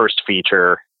first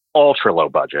feature, ultra low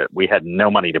budget. We had no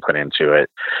money to put into it.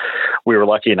 We were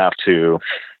lucky enough to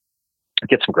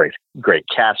get some great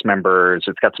cast members.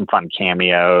 It's got some fun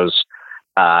cameos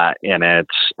in it,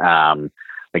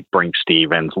 like Brink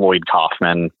Stevens, Lloyd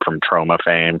Kaufman from Trauma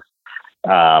fame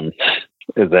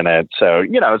is in it. So,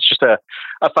 it's just a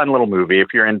fun little movie.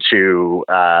 If you're into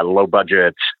low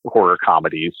budget horror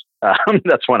comedies,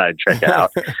 that's one I'd check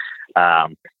out. I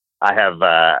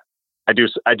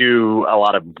do a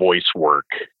lot of voice work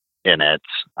in it.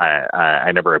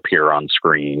 I never appear on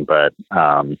screen, but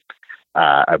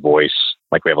I voice,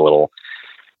 like we have a little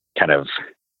kind of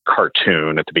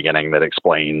cartoon at the beginning that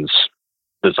explains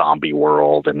the zombie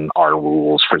world and our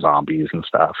rules for zombies and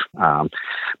stuff. But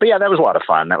that was a lot of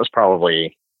fun. That was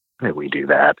probably, when did we do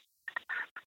that?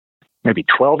 Maybe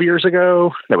 12 years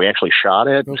ago that we actually shot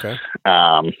it. Okay.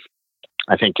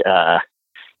 I think it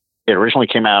originally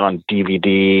came out on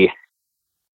DVD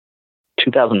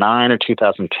 2009 or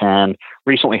 2010.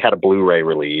 Recently had a Blu-ray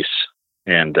release,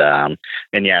 and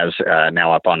is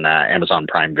now up on Amazon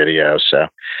Prime Video. So,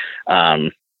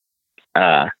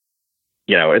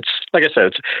 it's like I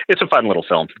said, it's a fun little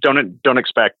film. Don't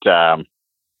expect a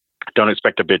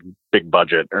big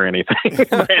budget or anything.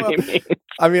 By any means.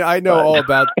 I mean, I know all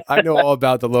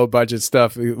about the low budget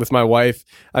stuff with my wife.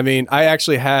 I mean, I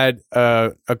actually had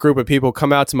a group of people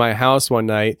come out to my house one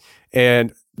night,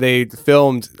 and they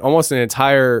filmed almost an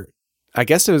entire, I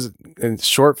guess it was a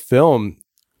short film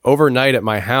overnight at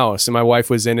my house, and my wife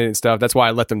was in it and stuff. That's why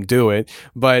I let them do it.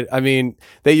 But I mean,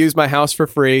 they used my house for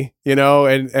free, and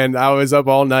I was up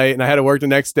all night and I had to work the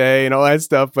next day and all that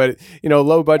stuff. But,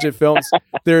 low budget films,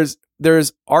 there's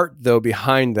art though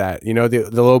behind that, the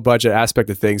low budget aspect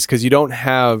of things, because you don't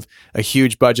have a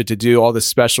huge budget to do all the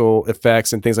special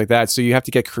effects and things like that. So you have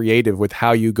to get creative with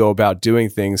how you go about doing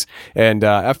things. And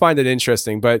I find it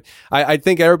interesting, but I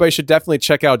think everybody should definitely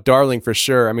check out Darling for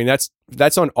sure. I mean,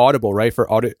 that's on Audible, right? For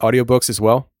audiobooks as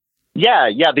well. Yeah.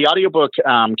 The audiobook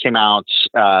came out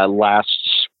around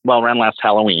last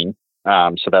Halloween.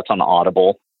 So that's on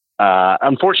Audible.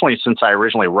 Unfortunately, since I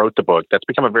originally wrote the book, that's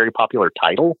become a very popular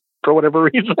title. for whatever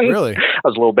reason. Really? I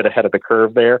was a little bit ahead of the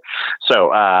curve there.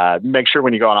 So make sure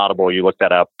when you go on Audible, you look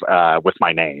that up with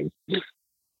my name,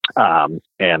 and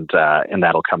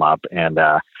that'll come up. And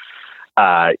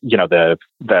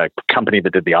the company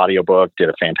that did the audiobook did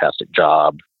a fantastic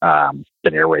job. The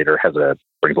narrator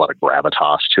brings a lot of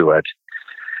gravitas to it.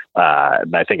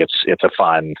 And I think it's a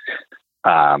fun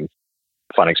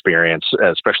experience,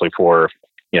 especially for,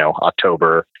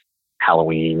 October,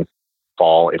 Halloween,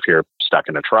 fall. If you're stuck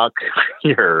in a truck,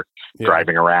 you're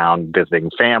driving around, visiting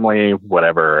family,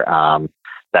 whatever. I've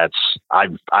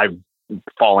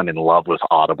fallen in love with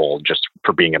Audible just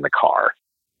for being in the car.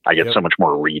 I get so much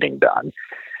more reading done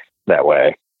that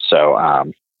way. So,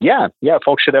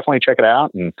 folks should definitely check it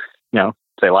out. And, if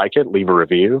they like it, leave a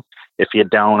review. If you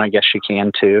don't, I guess you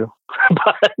can too.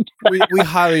 But we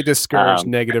highly discourage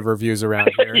negative reviews around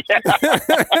here.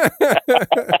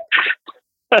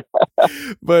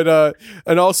 But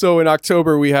and also in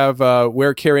October we have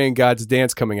Where Carrying God's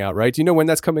Dance coming out, right? Do you know when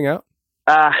that's coming out?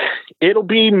 It'll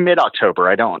be mid-October.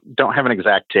 I don't have an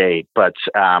exact date, but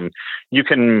you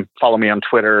can follow me on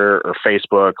Twitter or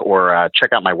Facebook, or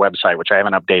check out my website, which I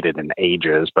haven't updated in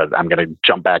ages, but I'm going to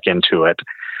jump back into it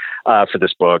for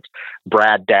this book,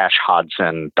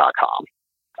 brad-hodson.com.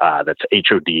 That's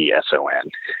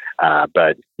Hodson.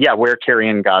 But yeah, Where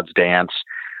Carrying God's Dance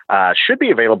should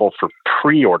be available for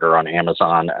pre-order on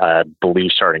Amazon, I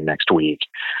believe starting next week.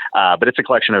 But it's a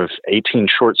collection of 18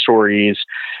 short stories.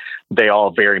 They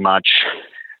all very much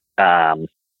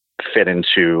fit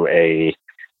into a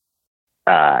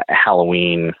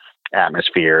Halloween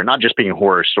atmosphere, not just being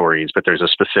horror stories, but there's a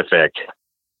specific,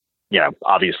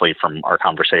 obviously from our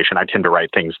conversation, I tend to write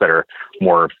things that are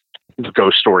more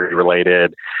ghost story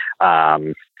related,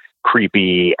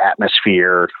 creepy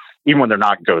atmosphere. Even when they're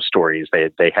not ghost stories,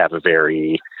 they have a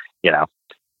very,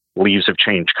 leaves have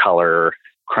changed color,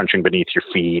 crunching beneath your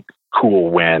feet, cool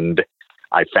wind.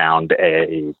 I found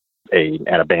an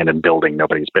abandoned building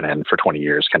nobody's been in for 20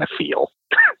 years kind of feel.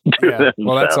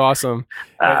 Well, that's awesome.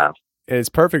 It's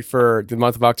perfect for the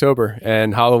month of October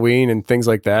and Halloween and things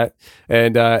like that.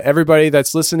 And everybody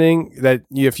that's listening, that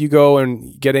if you go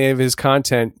and get any of his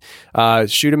content,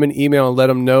 shoot him an email and let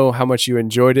him know how much you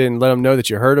enjoyed it, and let him know that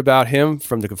you heard about him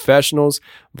from the confessionals.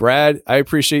 Brad, I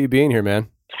appreciate you being here, man.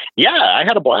 Yeah, I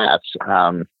had a blast.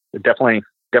 Definitely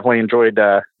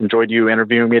enjoyed you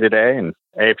interviewing me today. And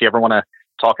hey, if you ever want to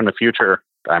talk in the future,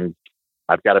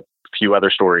 I've got a few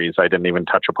other stories I didn't even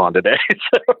touch upon today.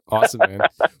 Awesome, man.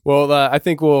 Well, I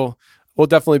think we'll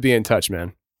definitely be in touch,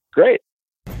 man. Great.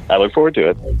 I look forward to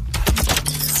it.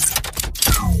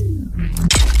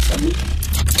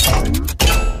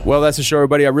 Well, that's the show,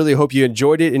 everybody. I really hope you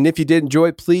enjoyed it. And if you did enjoy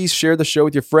it, please share the show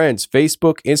with your friends.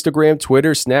 Facebook, Instagram,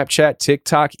 Twitter, Snapchat,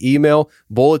 TikTok, email,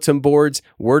 bulletin boards,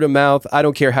 word of mouth. I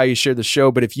don't care how you share the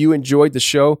show, but if you enjoyed the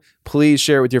show, please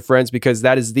share it with your friends, because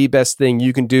that is the best thing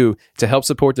you can do to help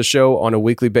support the show on a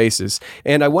weekly basis.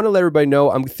 And I want to let everybody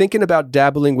know I'm thinking about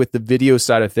dabbling with the video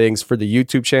side of things for the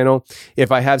YouTube channel.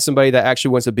 If I have somebody that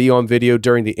actually wants to be on video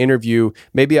during the interview,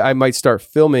 maybe I might start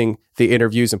filming the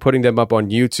interviews and putting them up on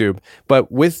YouTube.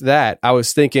 But with that, I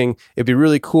was thinking it'd be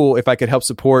really cool if I could help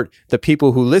support the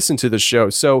people who listen to the show.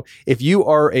 So if you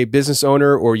are a business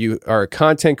owner or you are a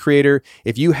content creator,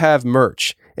 if you have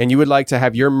merch and you would like to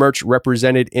have your merch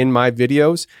represented in my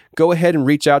videos, go ahead and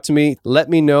reach out to me. Let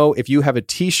me know if you have a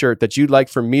t-shirt that you'd like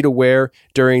for me to wear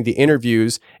during the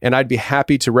interviews, and I'd be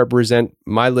happy to represent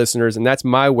my listeners. And that's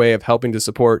my way of helping to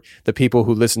support the people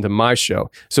who listen to my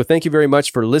show. So thank you very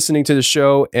much for listening to the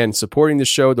show and supporting the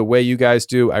show the way you guys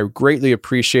do. I greatly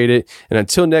appreciate it. And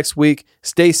until next week,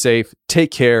 stay safe,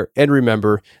 take care, and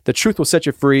remember, the truth will set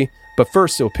you free, but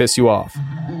first it'll piss you off.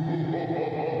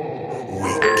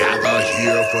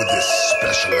 Here for this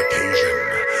special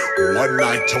occasion, one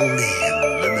night only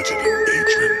and limited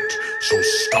engagement. So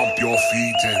stomp your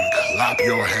feet and clap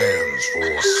your hands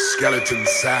for Skeleton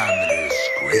Sam and his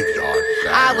graveyard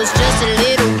band. I was just a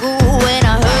little ghoul when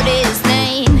I heard his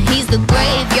name. He's the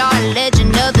graveyard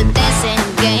legend of the dancing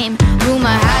game. Rumor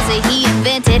has it he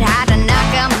invented how to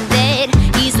knock 'em dead.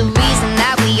 He's the reason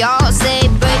that we all say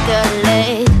break a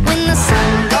leg. When the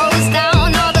sun goes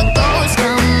down, all the ghosts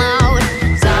come out.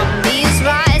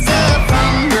 Rise up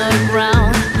from the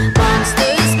ground.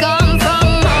 Monsters come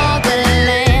from all the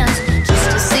lands just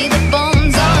to see the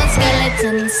bones on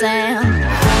Skeleton Sam.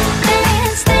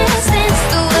 Dance, dance, dance,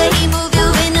 the way he move you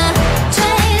in a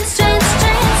trance, trance,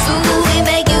 trance. Ooh, we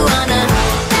make you wanna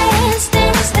dance,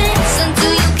 dance, dance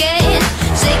until you get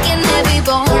shaking every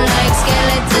bone like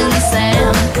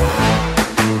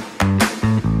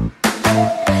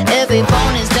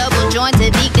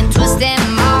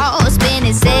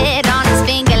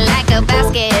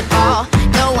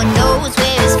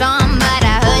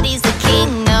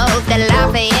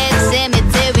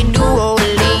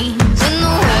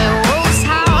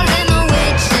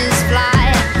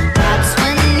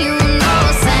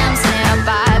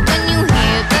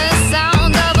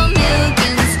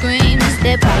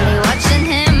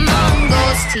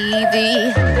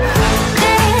heavy.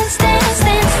 Dance, dance,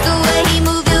 dance, the way he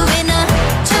move you in a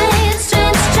trance,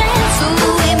 trance, trance.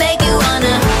 Ooh, we make you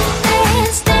wanna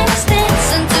dance, dance,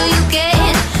 dance until you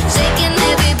can't. Shaking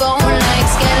every bone like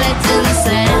skeleton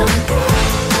Sam.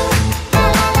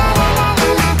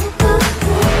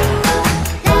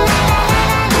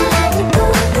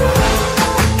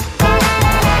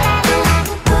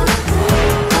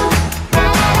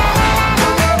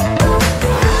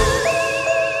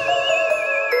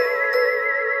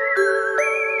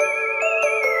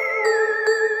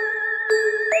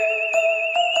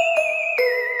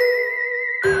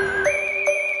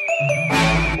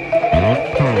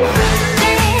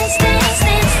 Dance, dance,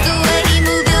 dance, the way he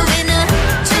move you in a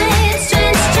trance,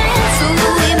 trance, trance.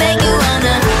 Ooh, we make you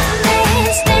wanna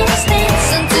dance, dance, dance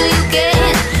until you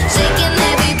can't. Shaking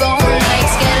every bone like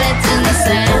skeleton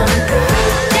Sam.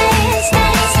 Dance,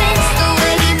 dance, dance, the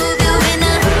way he move you in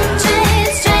a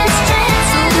trance, trance,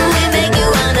 trance. Ooh, we make you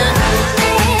wanna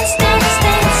dance, dance,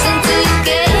 dance until you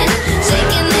can't.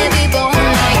 Shaking every bone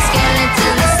like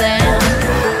skeleton Sam.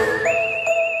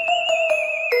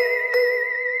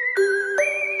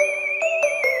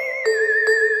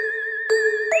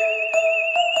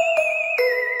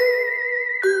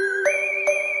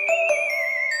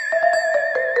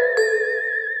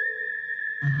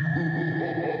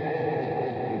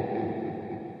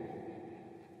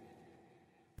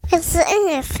 It's in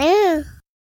your phone.